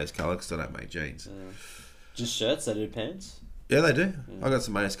jeans aren't AS Colour because I don't make jeans. Just shirts. They do pants. Yeah, they do. I got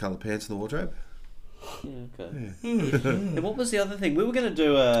some AS Colour pants in the wardrobe. Yeah. Okay. And what was the other thing? We were going to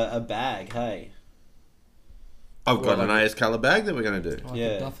do a bag. Hey. I've got an AS Colour bag that we're going to do. Like Yeah.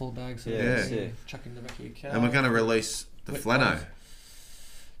 a duffel bag, so Yeah, you sick. chuck in the back of your car. And we're going to release the Wet flannel. clothes.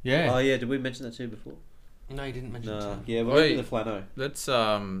 Yeah. Oh yeah. Did we mention that too before? No, you didn't mention No. it. Yeah. We're Wait. doing the flannel. Let's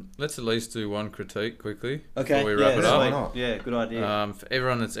at least do one critique quickly Okay. before we wrap yeah, it sweet. up. Why not? Yeah. Good idea. For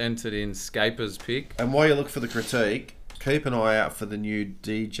everyone that's entered in Scaper's pick, And while you look for the critique, keep an eye out for the new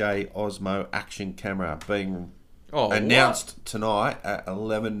DJ Osmo action camera being announced tonight at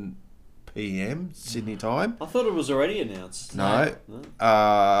 11 p.m. Sydney time. I thought it was already announced. No. No?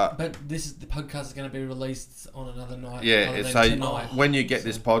 But the podcast is going to be released on another night. Yeah, other than so tonight. when you get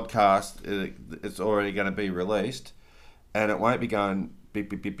this podcast, it's already going to be released. and it won't be going beep,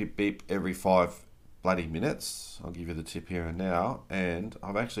 beep, beep, beep, beep every 5 bloody minutes. I'll give you the tip here and now, and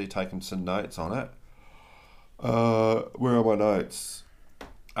I've actually taken some notes on it. Where are my notes?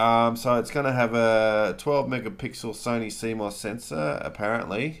 So it's going to have a 12 megapixel Sony CMOS sensor,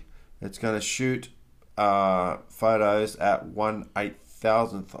 apparently. It's going to shoot photos at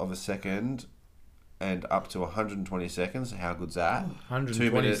 1/8,000th of a second and up to 120 seconds. How good's that?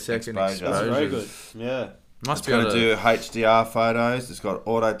 120 second exposure. That's very exposures. good. Yeah. Must It's be going able to to do HDR photos. It's got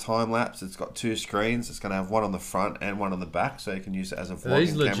auto time lapse. It's got 2 screens. It's going to have one on the front and one on the back, so you can use it as a Are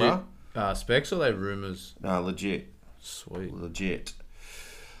these vlogging legit camera. specs or are they rumours? No, legit. Sweet. Legit.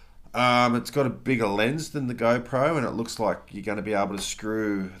 It's got a bigger lens than the GoPro, and it looks like you're going to be able to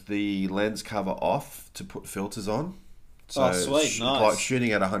screw the lens cover off to put filters on. So Oh, sweet, nice. Like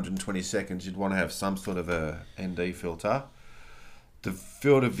shooting at 120 seconds, you'd want to have some sort of a ND filter. The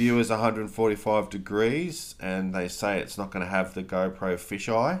field of view is 145 degrees, and they say it's not going to have the GoPro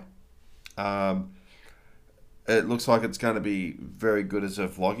fisheye. It looks like it's going to be very good as a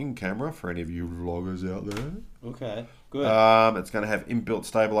vlogging camera for any of you vloggers out there. Okay. Good. It's going to have inbuilt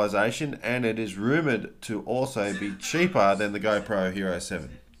stabilization, and it is rumored to also be cheaper than the GoPro Hero 7.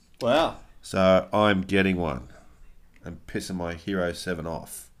 Wow. So I'm getting one. I'm pissing my Hero 7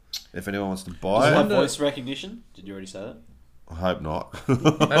 off. If anyone wants to Does buy it it, have voice recognition? Did you already say that? I hope not.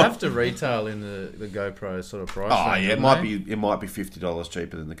 They have to retail in the GoPro sort of price. Oh range, yeah, it don't might be $50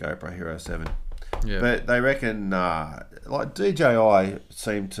 cheaper than the GoPro Hero 7. they? Yeah. But they reckon, like DJI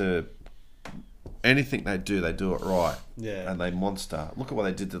seem to, anything they do it right. Yeah. And they monster. Look at what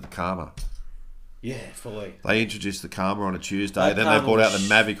they did to the Karma. Yeah, fully. They introduced the Karma on a Tuesday, That then they Karma brought out the was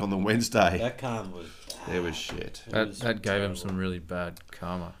Mavic on the Wednesday. That calm was... It was shit. That gave him some really bad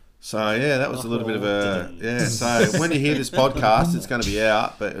karma. So yeah, that was a little bit of a So when you hear this podcast, it's going to be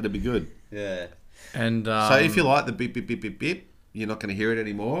out, but it'll be good. Yeah. And So if you like the beep beep beep beep beep, you're not going to hear it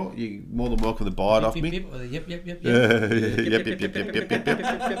anymore. You're more than welcome to buy it off me. Yep, yep, yep, yep. Yep, yep, yep, yep, yep, yep,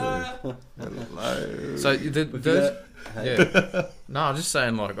 yep. Hello. So yeah. No, I'm just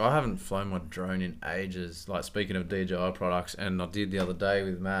saying, like, I haven't flown my drone in ages. Like, speaking of DJI products, and I did the other day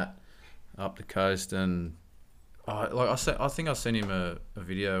with Matt up the coast, and I think I sent him a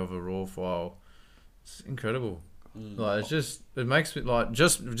video of a raw file. It's incredible. Like, it makes me like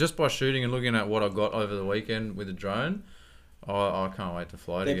just by shooting and looking at what I got over the weekend with the drone. I can't wait to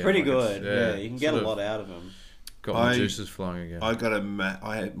fly it They're again. pretty Like, good. Yeah, you can get a sort of lot out of them. Got my juices flowing again. I got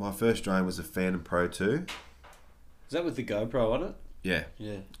I had my first drone was a Phantom Pro 2. Is that with the GoPro on it? Yeah.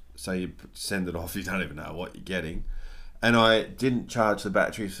 Yeah. So you send it off, you don't even know what you're getting. And I didn't charge the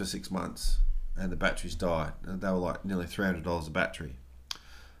batteries for 6 months, and the batteries died. And they were like nearly $300 a battery.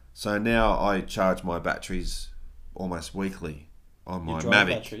 So now I charge my batteries almost weekly on my drone Mavic.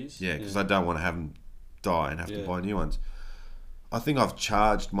 batteries? Yeah, because Yeah. I don't want to have them die and have to Yeah. buy new ones. I think I've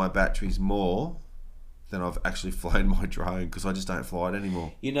charged my batteries more than I've actually flown my drone, because I just don't fly it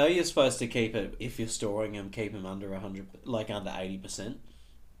anymore. You know you're supposed to keep it, if you're storing them, keep them under 100, like under 80%.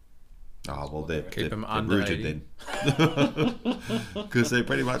 Oh, well, they're them they're under rooted 80. then. Because they're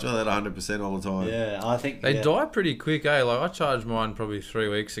pretty much on that 100% all the time. Yeah, I think... They yeah. die pretty quick, eh? Like, I charged mine probably 3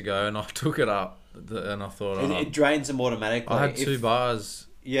 weeks ago, and I took it up, and I thought, It drains them automatically. I had 2 bars.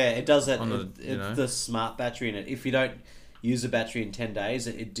 Yeah, it does that. On the, It's you know. the smart battery in it. If you don't use the battery in 10 days,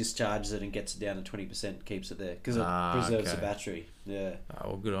 it discharges it and gets it down to 20%, keeps it there, because it preserves the okay. battery. Yeah, Oh,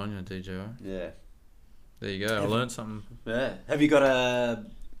 well, good on you, DJI. yeah. There you go. I learned something. Yeah. Have you got a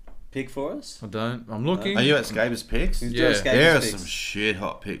pick for us? I don't. I'm looking. Are you at Scabers Picks? Who's Yeah. doing Escape There are Picks? some shit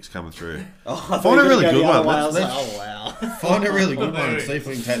hot picks coming through. Oh, I thought Find you a were really gonna go good the other one. way. I was Let's- like, oh, wow. Find a really good one and see if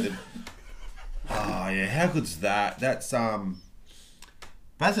we can take the... Oh, yeah. How good's that? That's,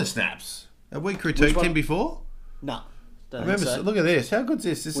 Buzzer Snaps. Have we Which critiqued one? him before? No. I remember, look at this. How good's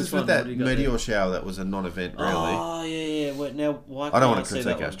this? This Which is one? with that What do you got meteor there? shower that was a non-event, really. Oh, yeah. Wait, now, why I don't can't want to see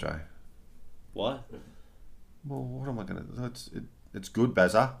that critique one? Astro. Why? Well, what am I going to... It's good,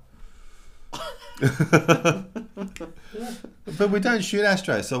 Bazza. But we don't shoot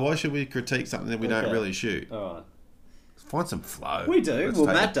Astro, so why should we critique something that we don't Okay. really shoot? All right. Find some flow. We do. Let's Well,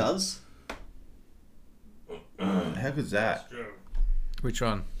 take Matt it. does. How good's that? Which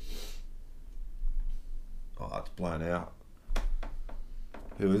one? Oh, it's blown out.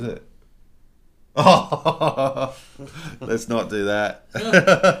 Who is it? Oh, let's not do that.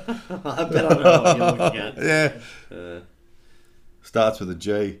 I bet I know what you're looking at. Yeah. Starts with a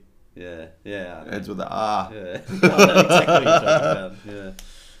G, Yeah. ends with an R. Yeah. I know exactly what you're talking about. Yeah.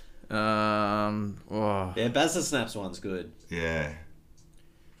 Oh. Yeah, Bazza Snaps one's good. Yeah.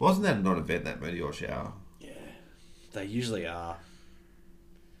 Wasn't that a non-event, that meteor shower? Yeah. They usually are.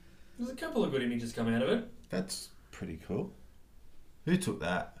 There's a couple of good images come out of it. That's pretty cool. Who took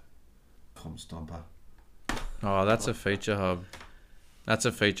that? Com Stomper. Oh, that's a feature hub. That's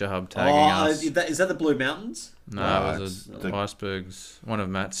a feature hub tagging us. Is that the Blue Mountains? No, it was the Icebergs. One of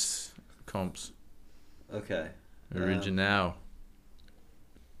Matt's comps. Okay. Original.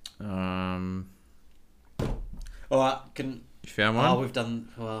 All right. You found one?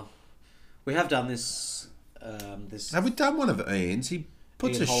 Oh, we have done this. Have we done one of Ian's? He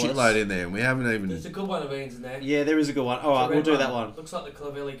puts Ian a Hollis. shitload in there, and we haven't even. There's a good one of Ian's in there. Yeah, there is a good one. All right, we'll do that one. Looks like the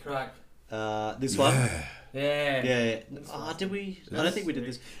Clavelli crack. This one. Yeah. Yeah. Did we? I don't think we did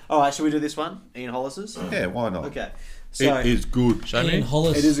this. All right, should we do this one? Ian Hollis's. Yeah, why not? Okay. So It is good. Show Ian me.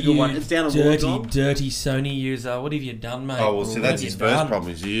 Hollis, It is a good one. you It's down on dirty, Wollongong. dirty Sony user. What have you done, mate? Oh, well, see, What that's have his you first done?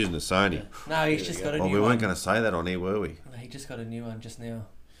 problem. Is using the Sony. No, he's just got a Well, new we one. weren't going to say that on here, were we? No, he just got a new one just now.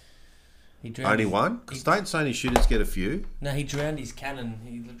 He drowned Only his- one? Because don't Sony shooters get a few? No, he drowned his Canon.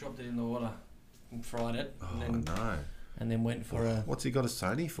 He dropped it in the water and fried it, Oh, and then went for a. What's he got a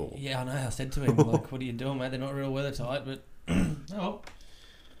Sony for? Yeah, I know. I said to him, like, "What are you doing, mate? They're not real weather tight, but oh, well.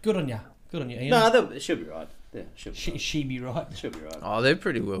 Good on ya. Good on you, Ian. No, it should be right. Yeah, should be. She be right. Should be right. Oh, they're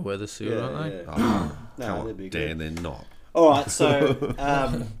pretty well weather sealed, aren't they? Yeah. Oh, No, come they'd on, be Dan, good. they're not. All right, so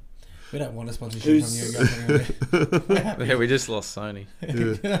We don't want a sponsorship Who's- from you guys. Yeah, we just lost Sony.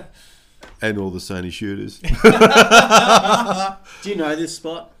 And all the Sony shooters. do you know this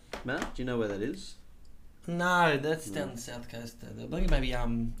spot, Matt? Do you know where that is? No, that's down the south coast. I think maybe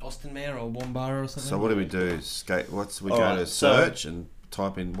Austin Mare or Wombara or something. So what do we do? We All go right, to so- search and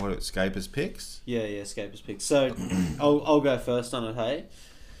type in what escapers picks? Yeah, Escapist pick. So I'll go first on it. Hey,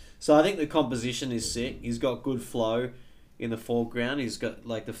 so I think the composition is sick. He's got good flow in the foreground. He's got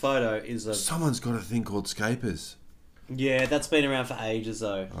like the photo is a Someone's got a thing called scapers. yeah. That's been around for ages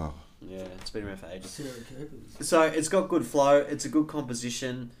though. Oh, Yeah, it's been around for ages. Sarah Cooper's. So it's got good flow. It's a good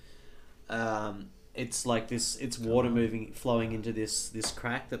composition. It's like this. It's water flowing into this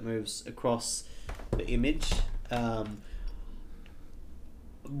crack that moves across the image.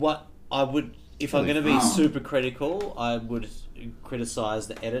 What I would, if I'm going to be super critical, I would criticize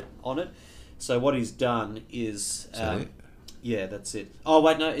the edit on it. So what he's done is, is that it? yeah, that's it. Oh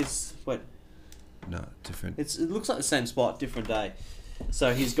wait, no, No, different. it looks like the same spot, different day.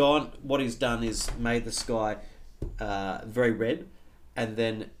 So he's gone. What he's done is made the sky very red, and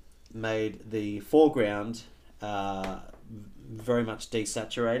then made the foreground very much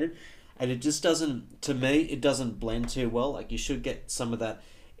desaturated, and it just doesn't. To me, it doesn't blend too well. Like you should get some of that.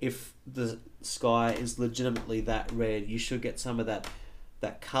 If the sky is legitimately that red, you should get some of that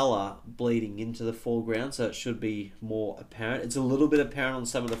colour bleeding into the foreground, so it should be more apparent. It's a little bit apparent on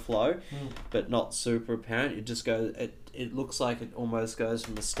some of the flow, but not super apparent. It just goes. It looks like it almost goes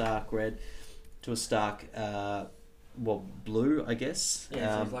from a stark red to a stark blue, I guess.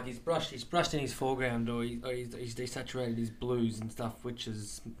 Yeah, so it's like he's brushed in his foreground, or he's desaturated his blues and stuff, which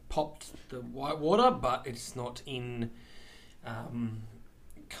has popped the white water, but it's not in.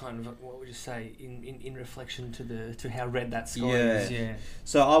 Kind of, what would you say, in reflection to how red that sky is. Yeah.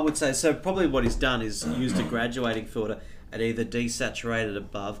 So I would say, probably what he's done is used a graduating filter and either desaturated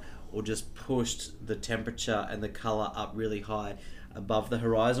above or just pushed the temperature and the colour up really high above the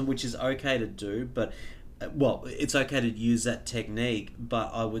horizon, which is okay to do, but it's okay to use that technique,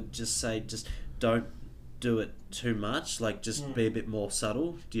 but I would just say just don't do it too much, like just be a bit more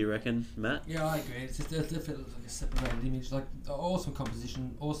subtle. Do you reckon, Matt? Yeah, I agree. It's definitely like a separated image, like awesome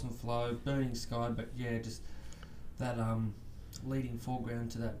composition, awesome flow, burning sky, but yeah, just that leading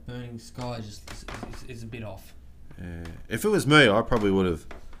foreground to that burning sky is a bit off. Yeah. If it was me, I probably would have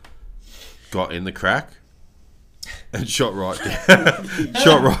got in the crack and shot right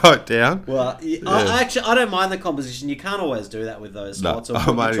down. Well, I don't mind the composition. You can't always do that with those No, spots.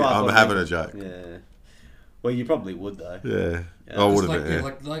 I'm having a joke. Yeah. Well, you probably would though. Yeah, Yeah. I would Just have been.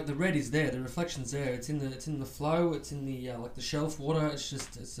 Yeah. like the red is there, the reflection's there. It's in the flow. It's in the like the shelf water. It's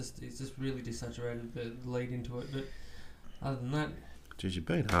just really desaturated. The lead into it, but other than that, Geez, you've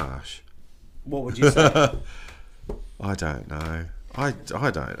been harsh. What would you say? I don't know. I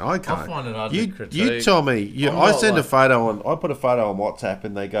don't. I can't. I find it hard you, to critique. you tell me. I'm I not send a like- photo on. I put a photo on WhatsApp,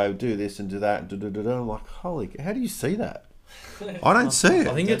 and they go do this and do that. And I'm like, holy! How do you see that? I don't see it.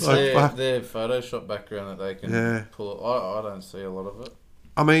 I think it's Like, their Photoshop background that they can pull it. I don't see a lot of it,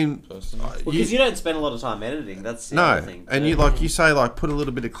 I mean, personally. Because you don't spend a lot of time editing. That's the no, other thing. and you say put a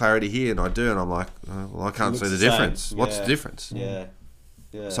little bit of clarity here, and I do, and I'm like, well, I can't It see looks the the same. difference. What's Yeah. the difference? Yeah.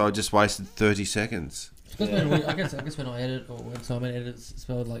 Yeah. So I just wasted 30 seconds. I guess when I edit or when Simon edits, it's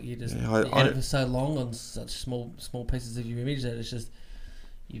spelled like you just Yeah, you edit for so long on such small pieces of your image that it's just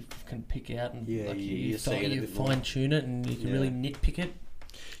you can pick out and Yeah, like you see it a bit more. fine tune it and you can really nitpick it.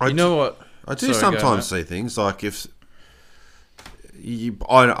 You know what? I do Sorry, go, sometimes mate. see things like if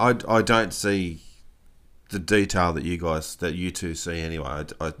I don't see the detail that you two see anyway.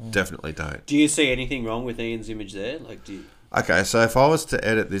 I definitely don't. Do you see anything wrong with Ian's image there? Like, do you... Okay, so if I was to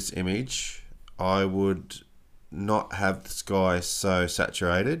edit this image, I would not have the sky so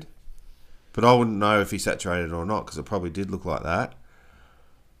saturated, but I wouldn't know if he saturated or not because it probably did look like that.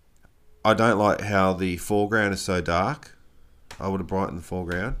 I don't like how the foreground is so dark. I would have brightened the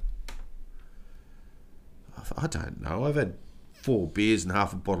foreground. I don't know. I've had 4 beers and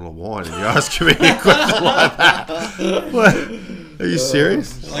half a bottle of wine and you're asking me a question like that. What? Are you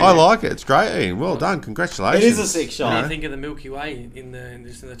serious? I like it. It's great, Ian. Well done. Congratulations. It is a sick What do shot. you think of the Milky Way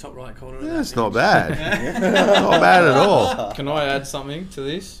just in the top right corner? Of Yeah, that it's not image? bad. Not bad at all. Can I add something to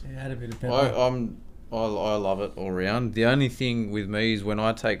this? Yeah, add a bit of pepper. I love it all round. The only thing with me is when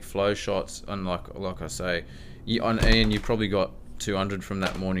I take flow shots, and like I say, on Ian, you probably got 200 from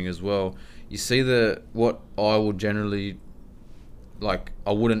that morning as well. You see what I will generally like.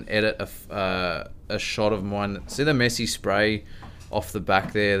 I wouldn't edit a shot of mine. See the messy spray off the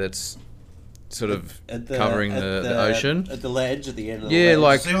back there that's sort of covering the ocean at the ledge at the end of the Yeah, ledge.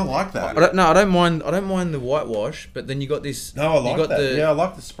 like See, I like that. I don't mind the whitewash, but then you got this. No, I like you got that. Yeah, I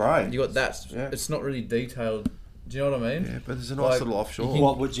like the spray. You got that. Yeah. It's not really detailed. Do you know what I mean? Yeah, but there's a nice Like, little offshore.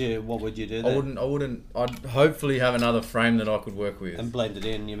 What would you do I there? wouldn't. I'd hopefully have another frame that I could work with. And blend it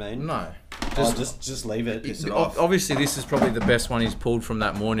in, you mean? No, Just leave it. Piss it off. obviously this is probably the best one he's pulled from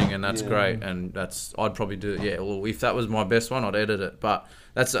that morning, and that's Yeah. great. And I'd probably do it. Yeah, well, if that was my best one, I'd edit it. But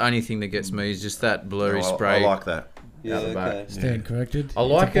that's the only thing that gets me is just that blurry No, I spray. like that. Yeah, out the back. okay. Stand corrected. I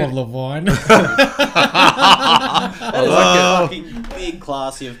like it's a it. bottle of wine. That is like a fucking big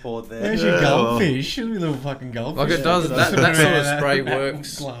glass you've poured there. There's your goldfish. Your little fucking goldfish. Like it does. That sort of spray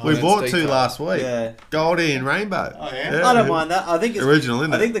works. glass. We It's bought 2 detailed. last week. Yeah. Goldie and Rainbow. Oh, yeah? I don't mind that. I think it's Original,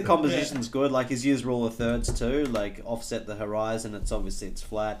 isn't I it? think the composition's good. Like he's used rule of thirds too, like offset the horizon. It's obviously it's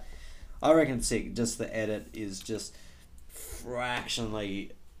flat. I reckon it's sick. Just the edit is just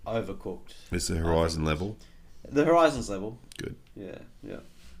fractionally overcooked. It's the horizon level. The horizon's level. Good. Yeah, yeah.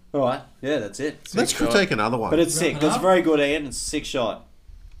 All right. Yeah, that's it. Let's shot. critique another one. But it's Wrap sick. it That's up. very good, Ian. It's a sick shot.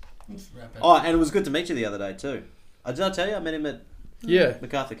 Let's wrap it. Oh, and it was good to meet you the other day too. Did I tell you I met him at Yeah.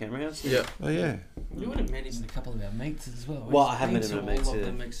 MacArthur Camera House? Yeah. Oh, yeah. You would have met him with a couple of our mates as well. Well, I have met him with with mates, all of yeah.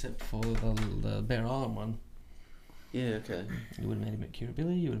 them except for the Bear Island one. Yeah. Okay. You would have met him at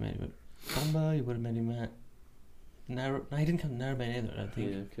Kirribilli. You would have met him at Bomba. You would have met him at No, he didn't come to Narrabeen either. I don't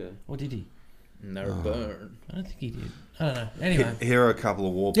think. Yeah. Okay. Or did he? Narrabeen. I don't think he did. I don't know. Anyway. Here are a couple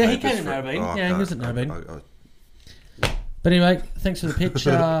of wallpapers. Yeah, he came to Narrabeen. Yeah, he was at Narrabeen. But anyway, thanks for the pitch,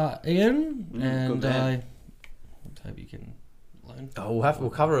 Ian. And good man. I hope you can learn. Oh,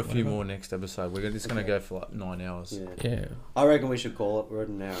 we'll cover a few more next episode. We're just gonna go for like 9 hours. Yeah. Yeah. I reckon we should call it. We're at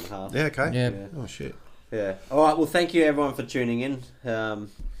an hour and a half. Yeah, okay. Yeah. Yeah. Oh, shit. Yeah. All right. Well, thank you everyone for tuning in.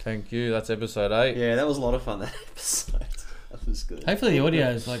 Thank you. That's episode 8. Yeah, that was a lot of fun. That episode. That was good. Hopefully the audio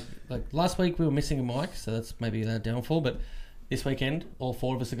is like last week we were missing a mic, so that's maybe a downfall. But this weekend, all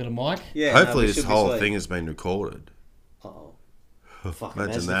 4 of us have got a mic. Yeah. Hopefully we this should be whole sweet. thing has been recorded. Oh. Fuck,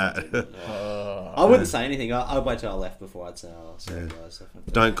 Imagine that. I wouldn't say anything. I'd wait till I left before I'd say, "Oh, sorry Yeah. guys."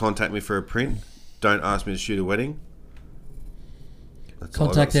 Don't contact me for a print. Don't ask me to shoot a wedding. That's all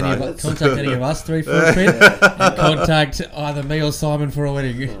I Contact gotta any say. of contact any of us 3 for a print, and contact either me or Simon for a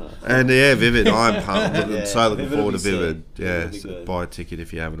wedding. And yeah, Vivid. I'm pumped. Yeah, So looking Vivid forward will to be Vivid. sick. Yeah, Vivid will be so good. buy a ticket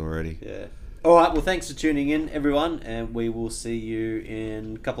if you haven't already. Yeah. All right. Well, thanks for tuning in, everyone, and we will see you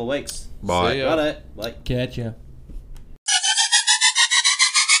in a couple of weeks. Bye. See ya. Righto. Bye. Catch ya.